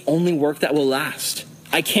kingdom is the only work that will last.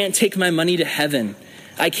 I can't take my money to heaven.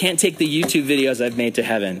 I can't take the YouTube videos I've made to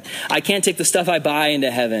heaven. I can't take the stuff I buy into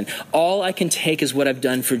heaven. All I can take is what I've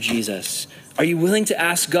done for Jesus. Are you willing to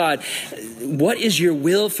ask God, what is your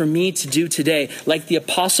will for me to do today? Like the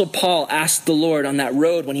Apostle Paul asked the Lord on that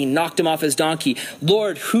road when he knocked him off his donkey,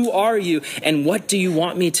 Lord, who are you and what do you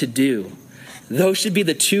want me to do? Those should be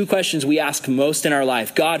the two questions we ask most in our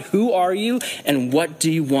life. God, who are you and what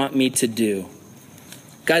do you want me to do?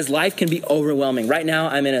 Guys, life can be overwhelming. Right now,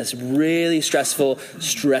 I'm in a really stressful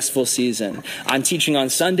season. I'm teaching on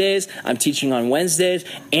Sundays, I'm teaching on Wednesdays,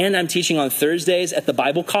 and I'm teaching on Thursdays at the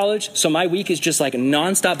Bible college. So my week is just like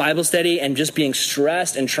nonstop Bible study and just being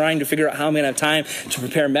stressed and trying to figure out how I'm going to have time to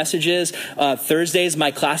prepare messages. Thursdays,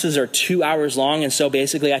 my classes are 2 hours long, and so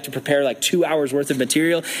basically I have to prepare like 2 hours worth of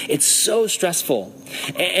material. It's so stressful.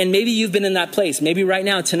 And maybe you've been in that place. Maybe right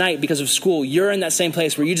now, tonight, because of school, you're in that same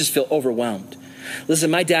place where you just feel overwhelmed.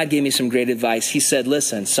 Listen, my dad gave me some great advice. He said,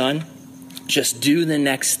 listen, son, just do the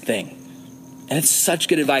next thing. And it's such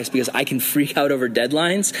good advice because I can freak out over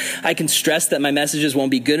deadlines. I can stress that my messages won't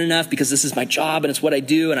be good enough because this is my job and it's what I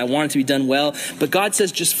do and I want it to be done well. But God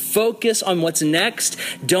says just focus on what's next.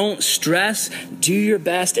 Don't stress. Do your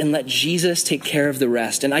best and let Jesus take care of the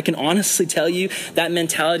rest. And I can honestly tell you that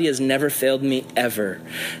mentality has never failed me ever.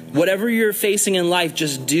 Whatever you're facing in life,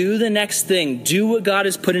 just do the next thing. Do what God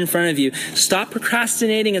has put in front of you. Stop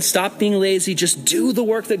procrastinating and stop being lazy. Just do the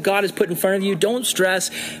work that God has put in front of you. Don't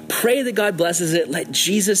stress. Pray that God blesses it. Let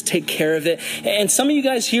Jesus take care of it. And some of you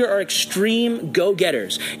guys here are extreme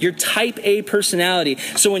go-getters. You're type A personality.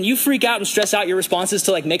 So when you freak out and stress out, your response is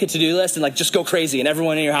to like make a to-do list and like just go crazy. And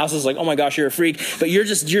everyone in your house is like, oh my gosh, you're a freak. But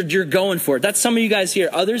you're going for it. That's some of you guys here.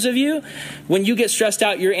 Others of you, when you get stressed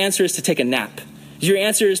out, your answer is to take a nap. Your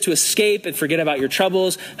answer is to escape and forget about your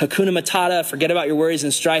troubles, Hakuna Matata, forget about your worries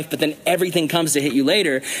and strife, but then everything comes to hit you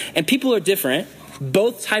later. And people are different.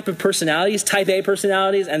 Both type of personalities, type A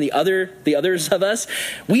personalities and the others of us,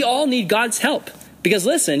 we all need God's help. Because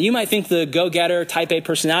listen, you might think the go-getter type A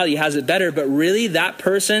personality has it better, but really that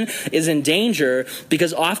person is in danger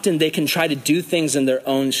because often they can try to do things in their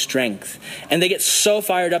own strength. And they get so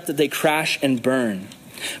fired up that they crash and burn.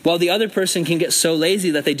 While the other person can get so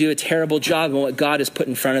lazy that they do a terrible job on what God has put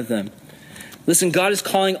in front of them. Listen, God is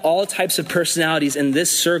calling all types of personalities in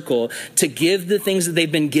this circle to give the things that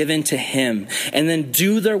they've been given to him and then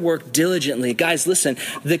do their work diligently. Guys, listen,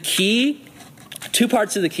 the key, two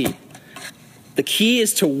parts of the key. The key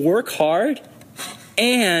is to work hard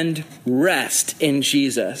and rest in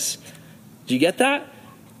Jesus. Do you get that?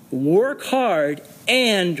 Work hard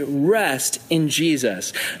and rest in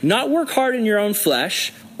Jesus. Not work hard in your own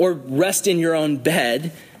flesh or rest in your own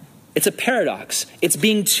bed. It's a paradox. It's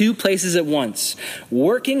being two places at once.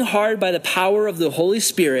 Working hard by the power of the Holy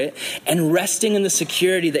Spirit and resting in the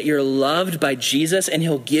security that you're loved by Jesus and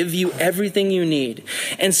he'll give you everything you need.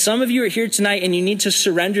 And some of you are here tonight and you need to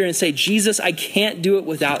surrender and say, Jesus, I can't do it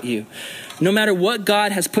without you. No matter what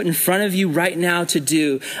God has put in front of you right now to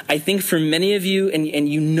do, I think for many of you, and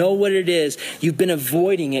you know what it is, you've been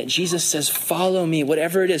avoiding it. Jesus says, follow me.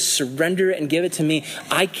 Whatever it is, surrender it and give it to me.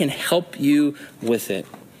 I can help you with it.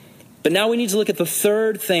 But now we need to look at the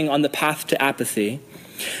third thing on the path to apathy.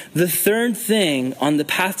 The third thing on the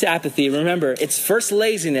path to apathy, remember, it's first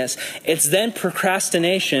laziness, it's then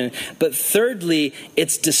procrastination, but thirdly,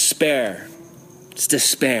 it's despair. It's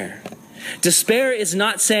despair. Despair is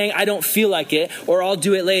not saying, I don't feel like it, or I'll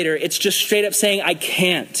do it later. It's just straight up saying, I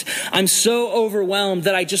can't. I'm so overwhelmed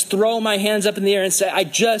that I just throw my hands up in the air and say, I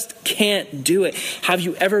just can't do it. Have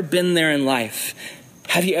you ever been there in life?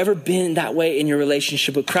 Have you ever been that way in your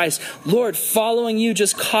relationship with Christ? Lord, following you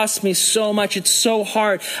just costs me so much. It's so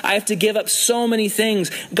hard. I have to give up so many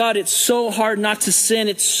things. God, it's so hard not to sin.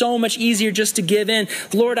 It's so much easier just to give in.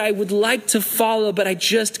 Lord, I would like to follow, but I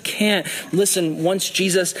just can't. Listen, once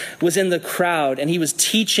Jesus was in the crowd and he was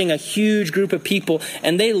teaching a huge group of people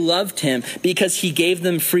and they loved him because he gave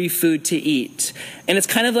them free food to eat. And it's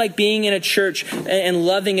kind of like being in a church and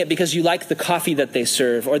loving it because you like the coffee that they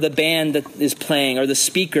serve or the band that is playing or the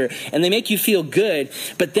speaker, and they make you feel good.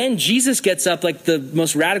 But then Jesus gets up like the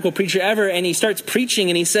most radical preacher ever, and he starts preaching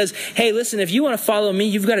and he says, hey, listen, if you want to follow me,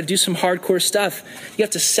 you've got to do some hardcore stuff. You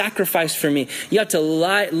have to sacrifice for me. You have to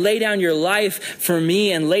lay down your life for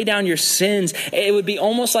me and lay down your sins. It would be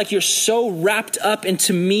almost like you're so wrapped up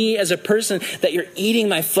into me as a person that you're eating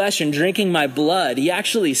my flesh and drinking my blood. He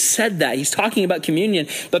actually said that. He's talking about communion,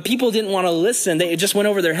 but people didn't want to listen. It just went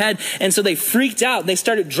over their head. And so they freaked out. They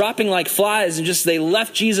started dropping like flies and they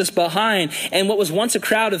left Jesus behind. And what was once a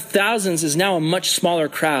crowd of thousands is now a much smaller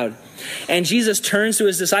crowd. And Jesus turns to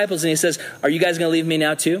his disciples and he says, are you guys going to leave me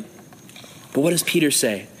now too? But what does Peter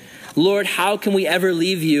say? Lord, how can we ever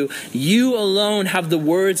leave you? You alone have the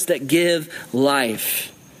words that give life.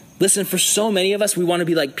 Listen, for so many of us, we want to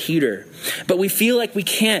be like Peter, but we feel like we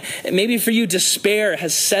can't. Maybe for you, despair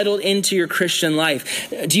has settled into your Christian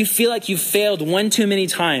life. Do you feel like you've failed one too many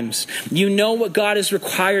times? You know what God has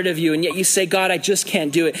required of you, and yet you say, God, I just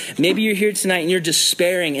can't do it. Maybe you're here tonight and you're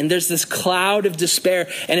despairing, and there's this cloud of despair,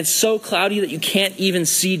 and it's so cloudy that you can't even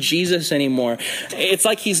see Jesus anymore. It's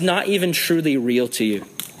like he's not even truly real to you.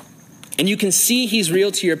 And you can see he's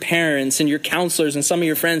real to your parents and your counselors and some of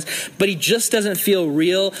your friends, but he just doesn't feel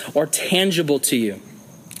real or tangible to you.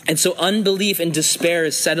 And so unbelief and despair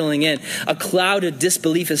is settling in. A cloud of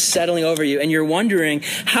disbelief is settling over you. And you're wondering,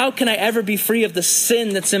 how can I ever be free of the sin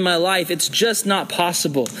that's in my life? It's just not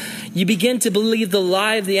possible. You begin to believe the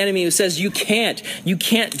lie of the enemy who says, you can't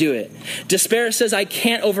do it. Despair says, I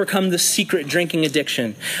can't overcome the secret drinking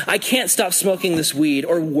addiction. I can't stop smoking this weed,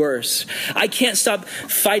 or worse. I can't stop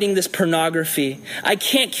fighting this pornography. I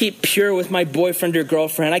can't keep pure with my boyfriend or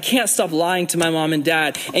girlfriend. I can't stop lying to my mom and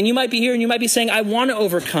dad. And you might be here and you might be saying, I want to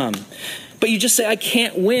overcome. But you just say, I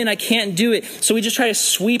can't win, I can't do it. So we just try to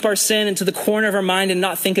sweep our sin into the corner of our mind and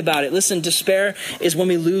not think about it. Listen, despair is when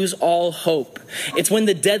we lose all hope. It's when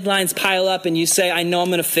the deadlines pile up and you say, I know I'm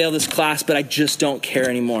going to fail this class, but I just don't care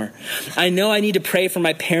anymore. I know I need to pray for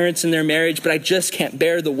my parents and their marriage, but I just can't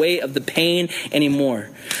bear the weight of the pain anymore.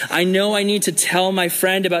 I know I need to tell my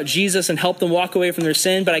friend about Jesus and help them walk away from their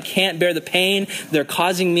sin, but I can't bear the pain they're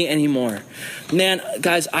causing me anymore. Man,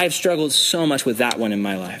 guys, I've struggled so much with that one in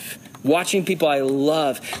my life. Watching people I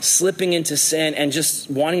love slipping into sin and just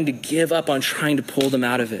wanting to give up on trying to pull them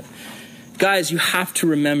out of it. Guys, you have to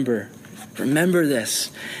remember this.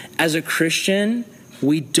 As a Christian,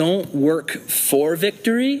 we don't work for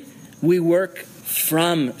victory, we work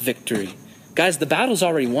from victory. Guys, the battle's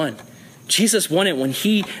already won. Jesus won it when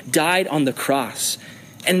he died on the cross.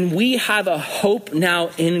 And we have a hope now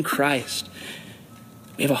in Christ.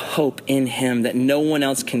 We have a hope in him that no one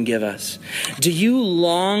else can give us. Do you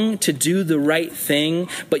long to do the right thing,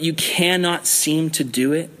 but you cannot seem to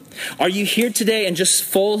do it? Are you here today and just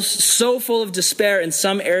so full of despair in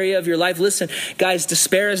some area of your life? Listen, guys,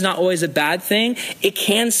 despair is not always a bad thing. It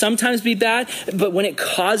can sometimes be bad, but when it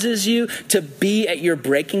causes you to be at your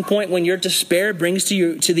breaking point, when your despair brings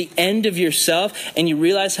you to the end of yourself and you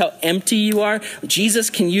realize how empty you are, Jesus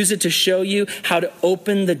can use it to show you how to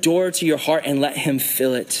open the door to your heart and let him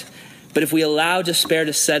fill it. But if we allow despair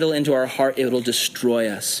to settle into our heart, it will destroy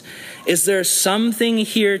us. Is there something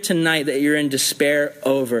here tonight that you're in despair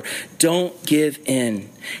over? Don't give in.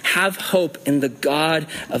 Have hope in the God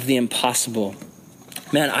of the impossible.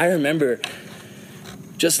 Man, I remember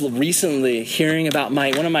just recently hearing about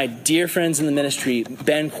one of my dear friends in the ministry,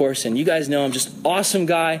 Ben Corson. You guys know him, just awesome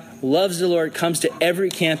guy, loves the Lord, comes to every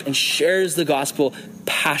camp and shares the gospel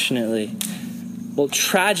passionately. Well,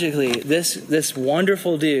 tragically, this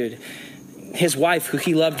wonderful dude, his wife, who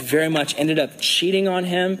he loved very much, ended up cheating on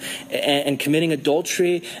him and committing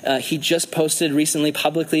adultery. He just posted recently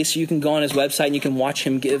publicly, so you can go on his website and you can watch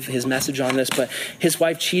him give his message on this. But his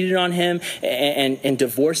wife cheated on him and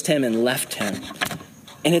divorced him and left him.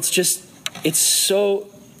 And it's so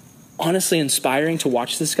honestly inspiring to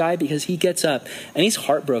watch this guy, because he gets up and he's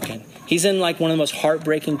heartbroken. He's in like one of the most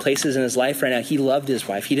heartbreaking places in his life right now. He loved his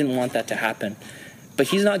wife. He didn't want that to happen. But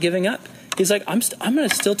he's not giving up. He's like, I'm going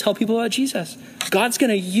to still tell people about Jesus. God's going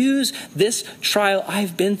to use this trial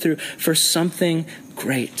I've been through for something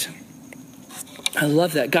great. I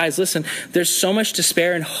love that. Guys, listen, there's so much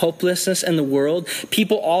despair and hopelessness in the world.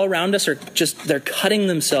 People all around us they're cutting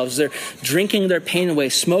themselves. They're drinking their pain away,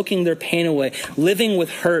 smoking their pain away, living with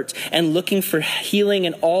hurt and looking for healing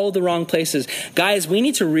in all the wrong places. Guys, we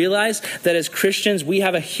need to realize that as Christians, we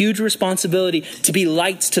have a huge responsibility to be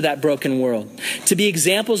lights to that broken world, to be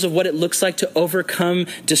examples of what it looks like to overcome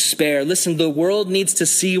despair. Listen, the world needs to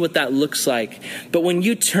see what that looks like. But when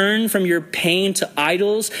you turn from your pain to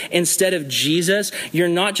idols instead of Jesus, you're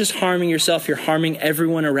not just harming yourself, you're harming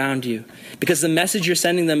everyone around you. Because the message you're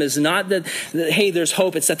sending them is not that, hey, there's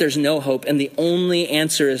hope, it's that there's no hope. And the only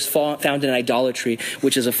answer is found in idolatry,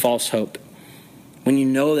 which is a false hope. When you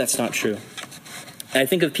know that's not true. And I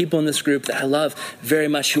think of people in this group that I love very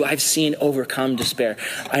much who I've seen overcome despair.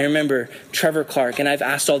 I remember Trevor Clark, and I've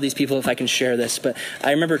asked all these people if I can share this, but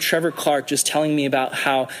I remember Trevor Clark just telling me about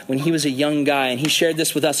how when he was a young guy, and he shared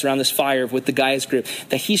this with us around this fire with the guys group,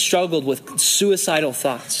 that he struggled with suicidal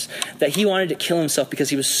thoughts, that he wanted to kill himself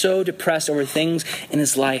because he was so depressed over things in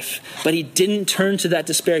his life. But he didn't turn to that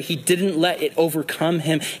despair. He didn't let it overcome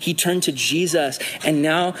him. He turned to Jesus. And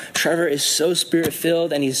now Trevor is so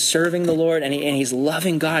spirit-filled, and he's serving the Lord, and he's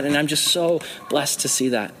loving God, and I'm just so blessed to see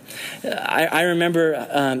that. I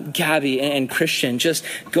remember Gabby and Christian just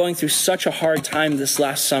going through such a hard time this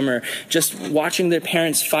last summer, just watching their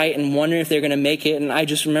parents fight and wondering if they're going to make it. And I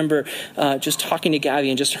just remember just talking to Gabby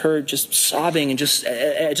and just her just sobbing and just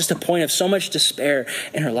a point of so much despair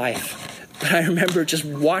in her life. But I remember just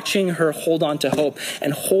watching her hold on to hope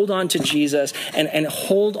and hold on to Jesus and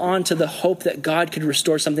hold on to the hope that God could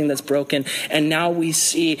restore something that's broken. And now we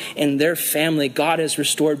see in their family, God has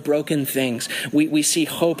restored broken things. We see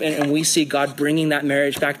hope and we see God bringing that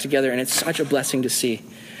marriage back together. And it's such a blessing to see.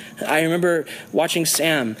 I remember watching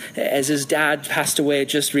Sam as his dad passed away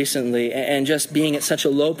just recently and just being at such a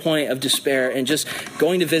low point of despair and just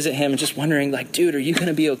going to visit him and just wondering, like, dude, are you going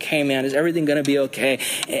to be okay, man? Is everything going to be okay?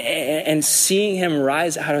 And seeing him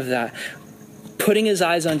rise out of that, putting his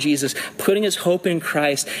eyes on Jesus, putting his hope in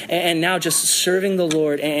Christ, and now just serving the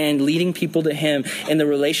Lord and leading people to him in the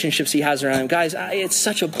relationships he has around him. Guys, it's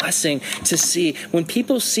such a blessing to see. When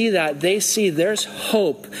people see that, they see there's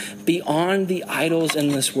hope beyond the idols in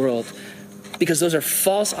this world. Because those are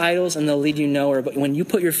false idols and they'll lead you nowhere. But when you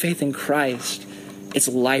put your faith in Christ, it's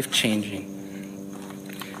life-changing.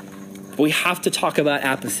 We have to talk about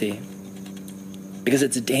apathy, because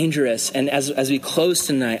it's dangerous. And as we close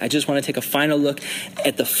tonight, I just want to take a final look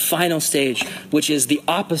at the final stage, which is the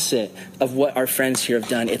opposite of what our friends here have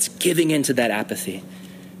done. It's giving into that apathy.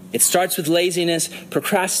 It starts with laziness,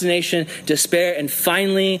 procrastination, despair, and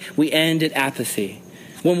finally we end at apathy.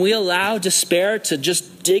 When we allow despair to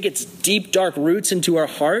just dig its deep, dark roots into our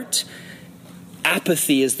heart,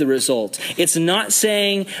 apathy is the result. It's not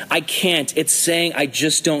saying I can't, it's saying I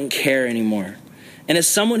just don't care anymore. And as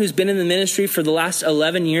someone who's been in the ministry for the last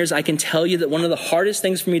 11 years, I can tell you that one of the hardest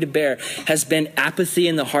things for me to bear has been apathy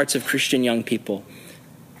in the hearts of Christian young people.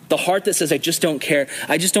 The heart that says, I just don't care.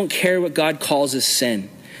 I just don't care what God calls as sin.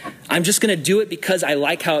 I'm just going to do it because I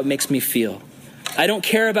like how it makes me feel. I don't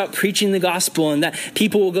care about preaching the gospel and that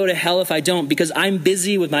people will go to hell if I don't, because I'm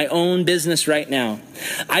busy with my own business right now.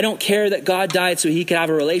 I don't care that God died so he could have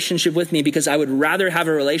a relationship with me, because I would rather have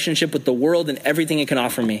a relationship with the world than everything it can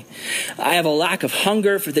offer me. I have a lack of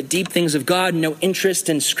hunger for the deep things of God, no interest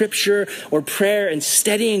in scripture or prayer and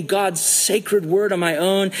studying God's sacred word on my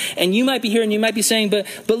own. And you might be here and you might be saying, but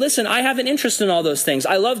listen, I have an interest in all those things.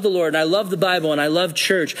 I love the Lord and I love the Bible and I love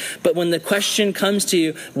church. But when the question comes to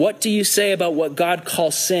you, what do you say about what God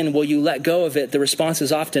calls sin? Will you let go of it? The response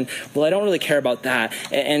is often, well, I don't really care about that.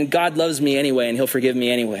 And God loves me anyway, and he'll forgive me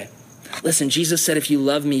anyway. Listen, Jesus said, if you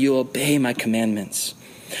love me, you obey my commandments.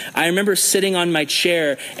 I remember sitting on my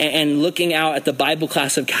chair and looking out at the Bible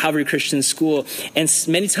class of Calvary Christian School, and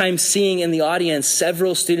many times seeing in the audience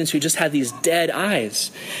several students who just had these dead eyes.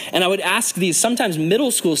 And I would ask these sometimes middle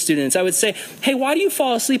school students, I would say, hey, why do you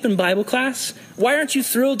fall asleep in Bible class? Why aren't you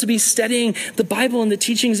thrilled to be studying the Bible and the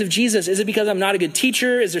teachings of Jesus? Is it because I'm not a good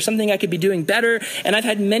teacher? Is there something I could be doing better? And I've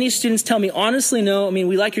had many students tell me, honestly, no. I mean,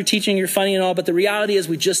 we like your teaching, you're funny and all, but the reality is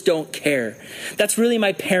we just don't care. That's really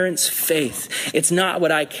my parents' faith. It's not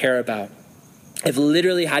what I care about. I've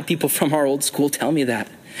literally had people from our old school tell me that.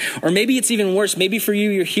 Or maybe it's even worse. Maybe for you,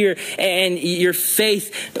 you're here and your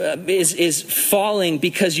faith is falling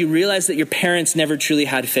because you realize that your parents never truly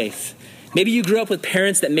had faith. Maybe you grew up with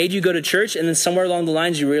parents that made you go to church, and then somewhere along the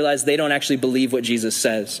lines you realize they don't actually believe what Jesus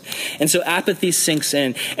says. And so apathy sinks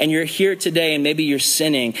in, and you're here today and maybe you're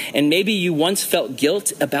sinning, and maybe you once felt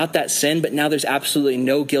guilt about that sin, but now there's absolutely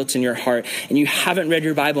no guilt in your heart, and you haven't read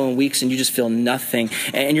your Bible in weeks and you just feel nothing,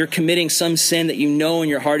 and you're committing some sin that you know in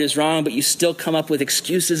your heart is wrong, but you still come up with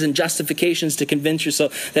excuses and justifications to convince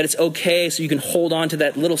yourself that it's okay so you can hold on to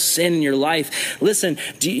that little sin in your life. Listen,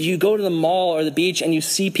 do you go to the mall or the beach and you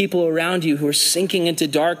see people around you who are sinking into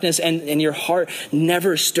darkness, and your heart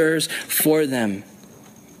never stirs for them?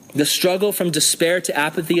 The struggle from despair to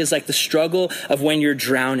apathy is like the struggle of when you're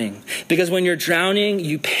drowning. Because when you're drowning,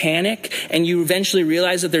 you panic and you eventually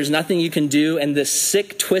realize that there's nothing you can do, and this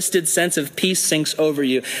sick, twisted sense of peace sinks over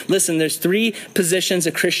you. Listen, there's 3 positions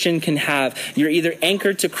a Christian can have. You're either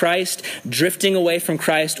anchored to Christ, drifting away from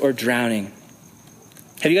Christ, or drowning.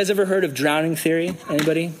 Have you guys ever heard of drowning theory?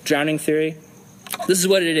 Anybody? Drowning theory? This is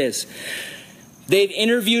what it is. They've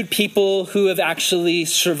interviewed people who have actually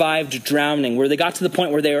survived drowning, where they got to the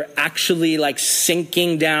point where they were actually like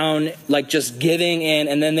sinking down, like just giving in,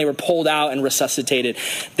 and then they were pulled out and resuscitated.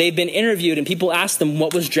 They've been interviewed and people asked them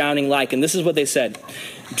what was drowning like, and this is what they said.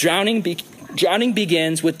 Drowning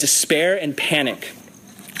begins with despair and panic.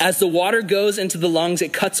 As the water goes into the lungs,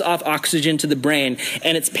 it cuts off oxygen to the brain,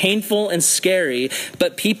 and it's painful and scary.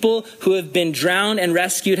 But people who have been drowned and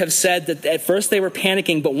rescued have said that at first they were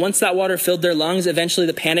panicking, but once that water filled their lungs, eventually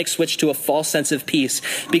the panic switched to a false sense of peace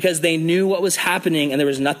because they knew what was happening and there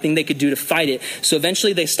was nothing they could do to fight it. So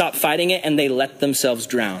eventually they stopped fighting it and they let themselves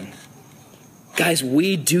drown. Guys,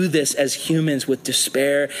 we do this as humans with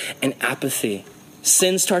despair and apathy.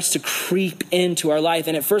 Sin starts to creep into our life.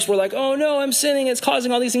 And at first we're like, oh no, I'm sinning. It's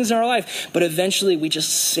causing all these things in our life. But eventually we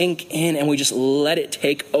just sink in and we just let it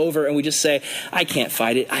take over. And we just say, I can't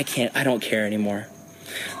fight it. I don't care anymore.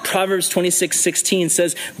 Proverbs 26:16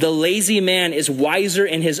 says, the lazy man is wiser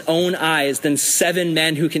in his own eyes than 7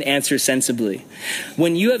 men who can answer sensibly.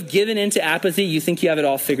 When you have given into apathy, you think you have it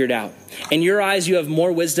all figured out. In your eyes, you have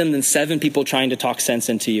more wisdom than 7 people trying to talk sense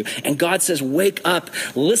into you. And God says, wake up,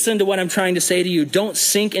 listen to what I'm trying to say to you. Don't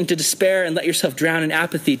sink into despair and let yourself drown in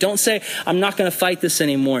apathy. Don't say, I'm not going to fight this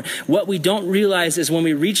anymore. What we don't realize is when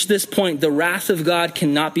we reach this point, the wrath of God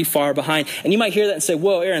cannot be far behind. And you might hear that and say,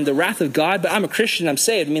 whoa, Aaron, the wrath of God? But I'm a Christian, I'm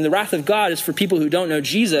saved. I mean, the wrath of God is for people who don't know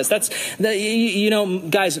Jesus.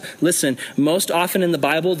 Guys, listen, most often in the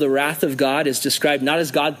Bible, the wrath of God is described not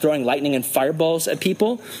as God throwing lightning and fireballs at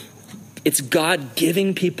people. It's God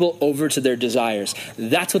giving people over to their desires.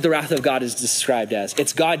 That's what the wrath of God is described as.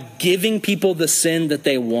 It's God giving people the sin that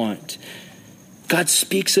they want. God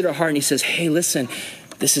speaks at our heart and he says, hey, listen,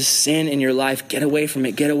 this is sin in your life. Get away from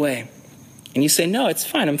it. Get away. And you say, no, it's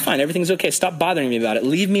fine. I'm fine. Everything's okay. Stop bothering me about it.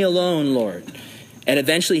 Leave me alone, Lord. And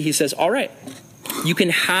eventually he says, all right, you can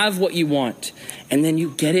have what you want. And then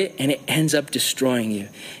you get it and it ends up destroying you,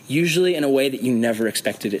 usually in a way that you never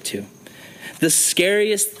expected it to. The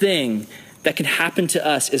scariest thing that can happen to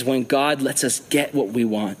us is when God lets us get what we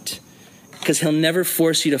want, because he'll never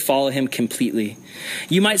force you to follow him completely.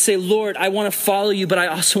 You might say, Lord, I want to follow you, but I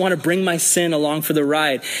also want to bring my sin along for the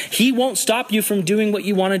ride. He won't stop you from doing what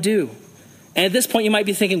you want to do. And at this point, you might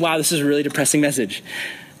be thinking, wow, this is a really depressing message.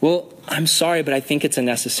 Well, I'm sorry, but I think it's a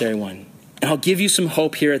necessary one. And I'll give you some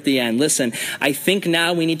hope here at the end. Listen, I think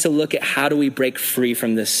now we need to look at how do we break free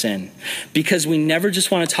from this sin? Because we never just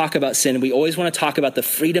want to talk about sin. We always want to talk about the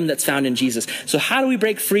freedom that's found in Jesus. So how do we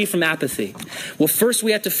break free from apathy? Well, first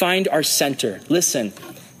we have to find our center. Listen,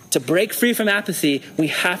 to break free from apathy, we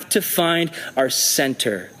have to find our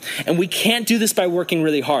center. And we can't do this by working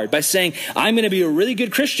really hard, by saying, I'm going to be a really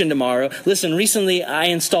good Christian tomorrow. Listen, recently I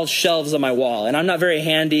installed shelves on my wall, and I'm not very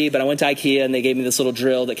handy, but I went to IKEA and they gave me this little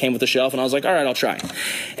drill that came with the shelf, and I was like, all right, I'll try.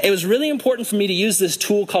 It was really important for me to use this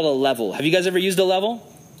tool called a level. Have you guys ever used a level?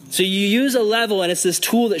 So you use a level, and it's this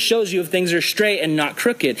tool that shows you if things are straight and not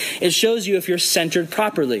crooked. It shows you if you're centered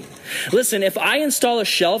properly. Listen, if I install a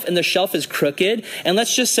shelf and the shelf is crooked, and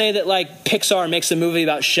let's just say that like Pixar makes a movie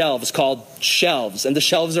about shelves called Shelves, and the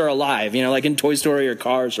shelves are alive, you know, like in Toy Story or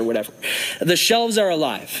Cars or whatever. The shelves are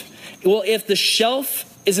alive. Well, if the shelf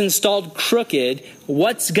is installed crooked,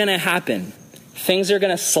 what's going to happen? Things are going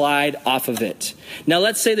to slide off of it. Now,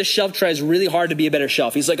 let's say the shelf tries really hard to be a better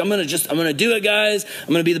shelf. He's like, I'm going to do it, guys. I'm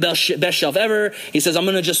going to be the best shelf ever. He says, I'm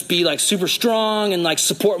going to just be like super strong and like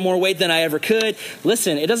support more weight than I ever could.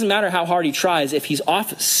 Listen, it doesn't matter how hard he tries. If he's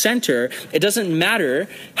off center, it doesn't matter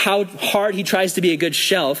how hard he tries to be a good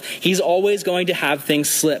shelf. He's always going to have things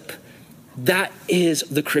slip. That is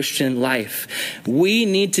the Christian life. We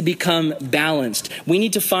need to become balanced. We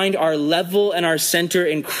need to find our level and our center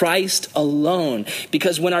in Christ alone.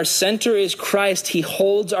 Because when our center is Christ, he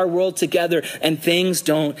holds our world together and things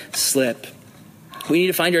don't slip. We need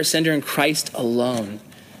to find our center in Christ alone.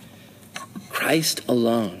 Christ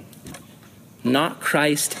alone. Not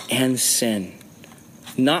Christ and sin.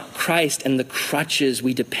 Not Christ and the crutches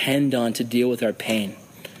we depend on to deal with our pain.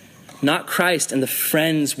 Not Christ and the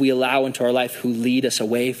friends we allow into our life who lead us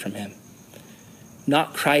away from him.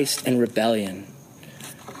 Not Christ and rebellion.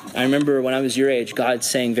 I remember when I was your age, God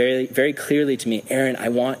saying very, very clearly to me, Aaron, I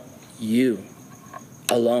want you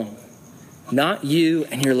alone. Not you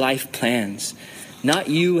and your life plans. Not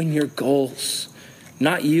you and your goals.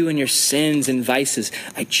 Not you and your sins and vices.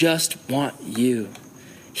 I just want you.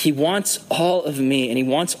 He wants all of me and he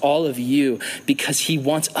wants all of you because he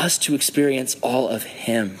wants us to experience all of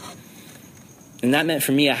him. And that meant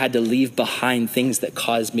for me, I had to leave behind things that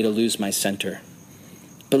caused me to lose my center.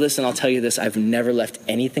 But listen, I'll tell you this, I've never left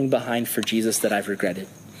anything behind for Jesus that I've regretted.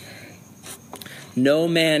 No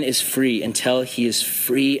man is free until he is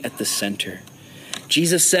free at the center.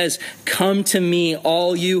 Jesus says, come to me,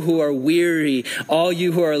 all you who are weary, all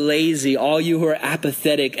you who are lazy, all you who are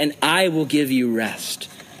apathetic, and I will give you rest.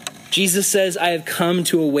 Jesus says, I have come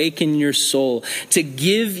to awaken your soul, to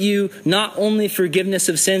give you not only forgiveness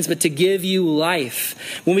of sins, but to give you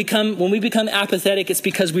life. When we become apathetic, it's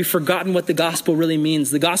because we've forgotten what the gospel really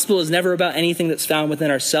means. The gospel is never about anything that's found within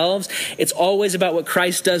ourselves. It's always about what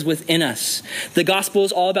Christ does within us. The gospel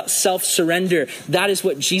is all about self-surrender. That is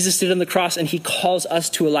what Jesus did on the cross, and he calls us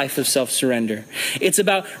to a life of self-surrender. It's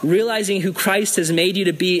about realizing who Christ has made you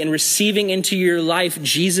to be and receiving into your life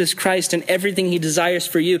Jesus Christ and everything he desires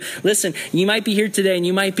for you. Listen, you might be here today and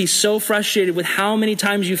you might be so frustrated with how many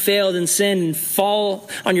times you failed and sinned and fall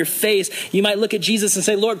on your face. You might look at Jesus and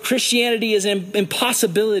say, Lord, Christianity is an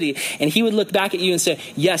impossibility. And he would look back at you and say,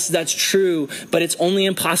 yes, that's true, but it's only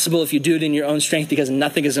impossible if you do it in your own strength because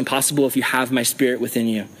nothing is impossible if you have my spirit within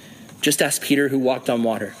you. Just ask Peter who walked on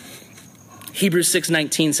water. Hebrews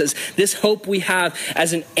 6:19 says, this hope we have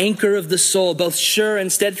as an anchor of the soul, both sure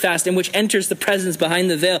and steadfast, in which enters the presence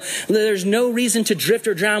behind the veil. There's no reason to drift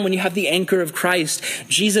or drown when you have the anchor of Christ.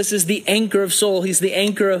 Jesus is the anchor of soul. He's the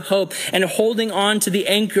anchor of hope. And holding on to the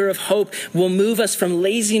anchor of hope will move us from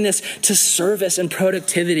laziness to service and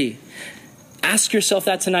productivity. Ask yourself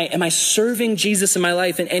that tonight. Am I serving Jesus in my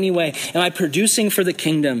life in any way? Am I producing for the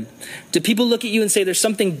kingdom? Do people look at you and say there's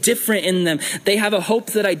something different in them? They have a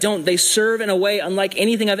hope that I don't. They serve in a way unlike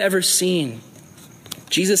anything I've ever seen.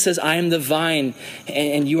 Jesus says, I am the vine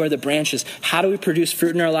and you are the branches. How do we produce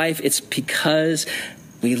fruit in our life? It's because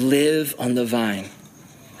we live on the vine.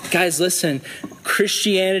 Guys, listen,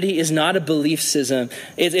 Christianity is not a belief system.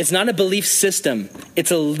 It's not a belief system. It's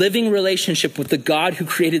a living relationship with the God who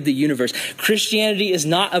created the universe. Christianity is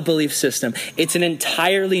not a belief system. It's an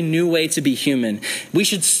entirely new way to be human. We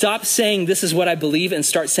should stop saying this is what I believe and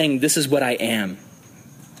start saying this is what I am.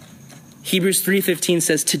 Hebrews 3:15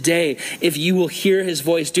 says, today, if you will hear his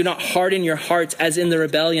voice, do not harden your hearts as in the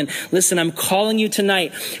rebellion. Listen, I'm calling you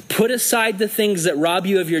tonight. Put aside the things that rob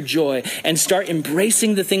you of your joy and start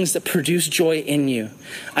embracing the things that produce joy in you.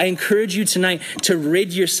 I encourage you tonight to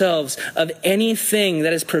rid yourselves of anything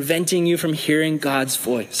that is preventing you from hearing God's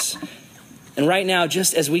voice. And right now,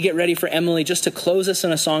 just as we get ready for Emily, just to close us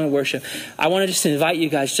in a song of worship, I want to just invite you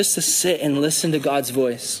guys just to sit and listen to God's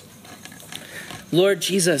voice. Lord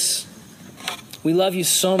Jesus, we love you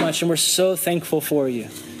so much and we're so thankful for you.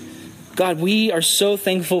 God, we are so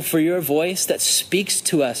thankful for your voice that speaks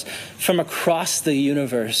to us from across the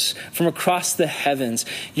universe, from across the heavens.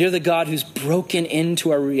 You're the God who's broken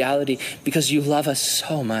into our reality because you love us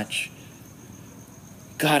so much.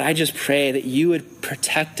 God, I just pray that you would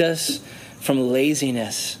protect us from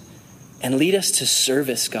laziness and lead us to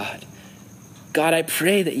service, God. God, I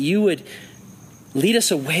pray that you would lead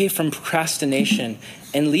us away from procrastination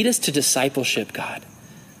and lead us to discipleship, God.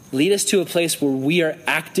 Lead us to a place where we are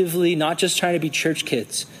actively not just trying to be church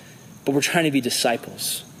kids, but we're trying to be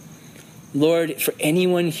disciples. Lord, for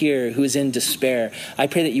anyone here who is in despair, I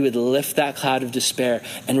pray that you would lift that cloud of despair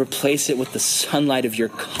and replace it with the sunlight of your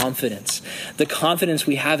confidence, the confidence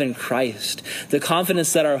we have in Christ, the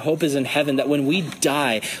confidence that our hope is in heaven, that when we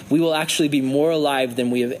die, we will actually be more alive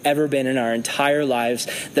than we have ever been in our entire lives,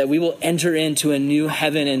 that we will enter into a new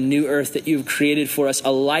heaven and new earth that you've created for us,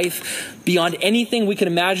 a life beyond anything we could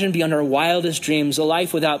imagine, beyond our wildest dreams, a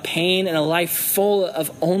life without pain and a life full of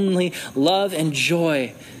only love and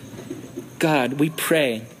joy. God, we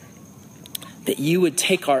pray that you would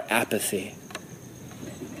take our apathy,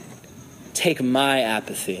 take my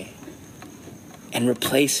apathy, and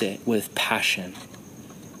replace it with passion.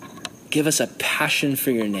 Give us a passion for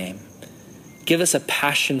your name. Give us a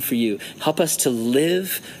passion for you. Help us to live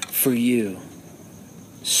for you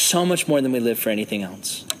so much more than we live for anything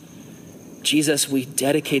else. Jesus, we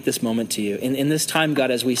dedicate this moment to you. In this time, God,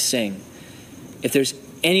 as we sing, if there's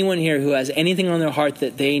anyone here who has anything on their heart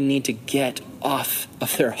that they need to get off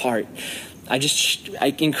of their heart,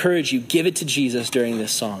 I encourage you, give it to Jesus during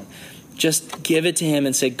this song. Just give it to him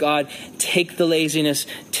and say, God, take the laziness,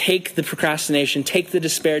 take the procrastination, take the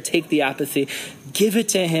despair, take the apathy. Give it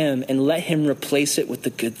to him and let him replace it with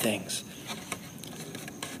the good things.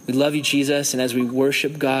 We love you, Jesus, and as we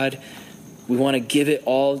worship God, we want to give it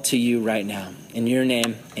all to you right now. In your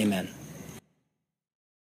name, amen.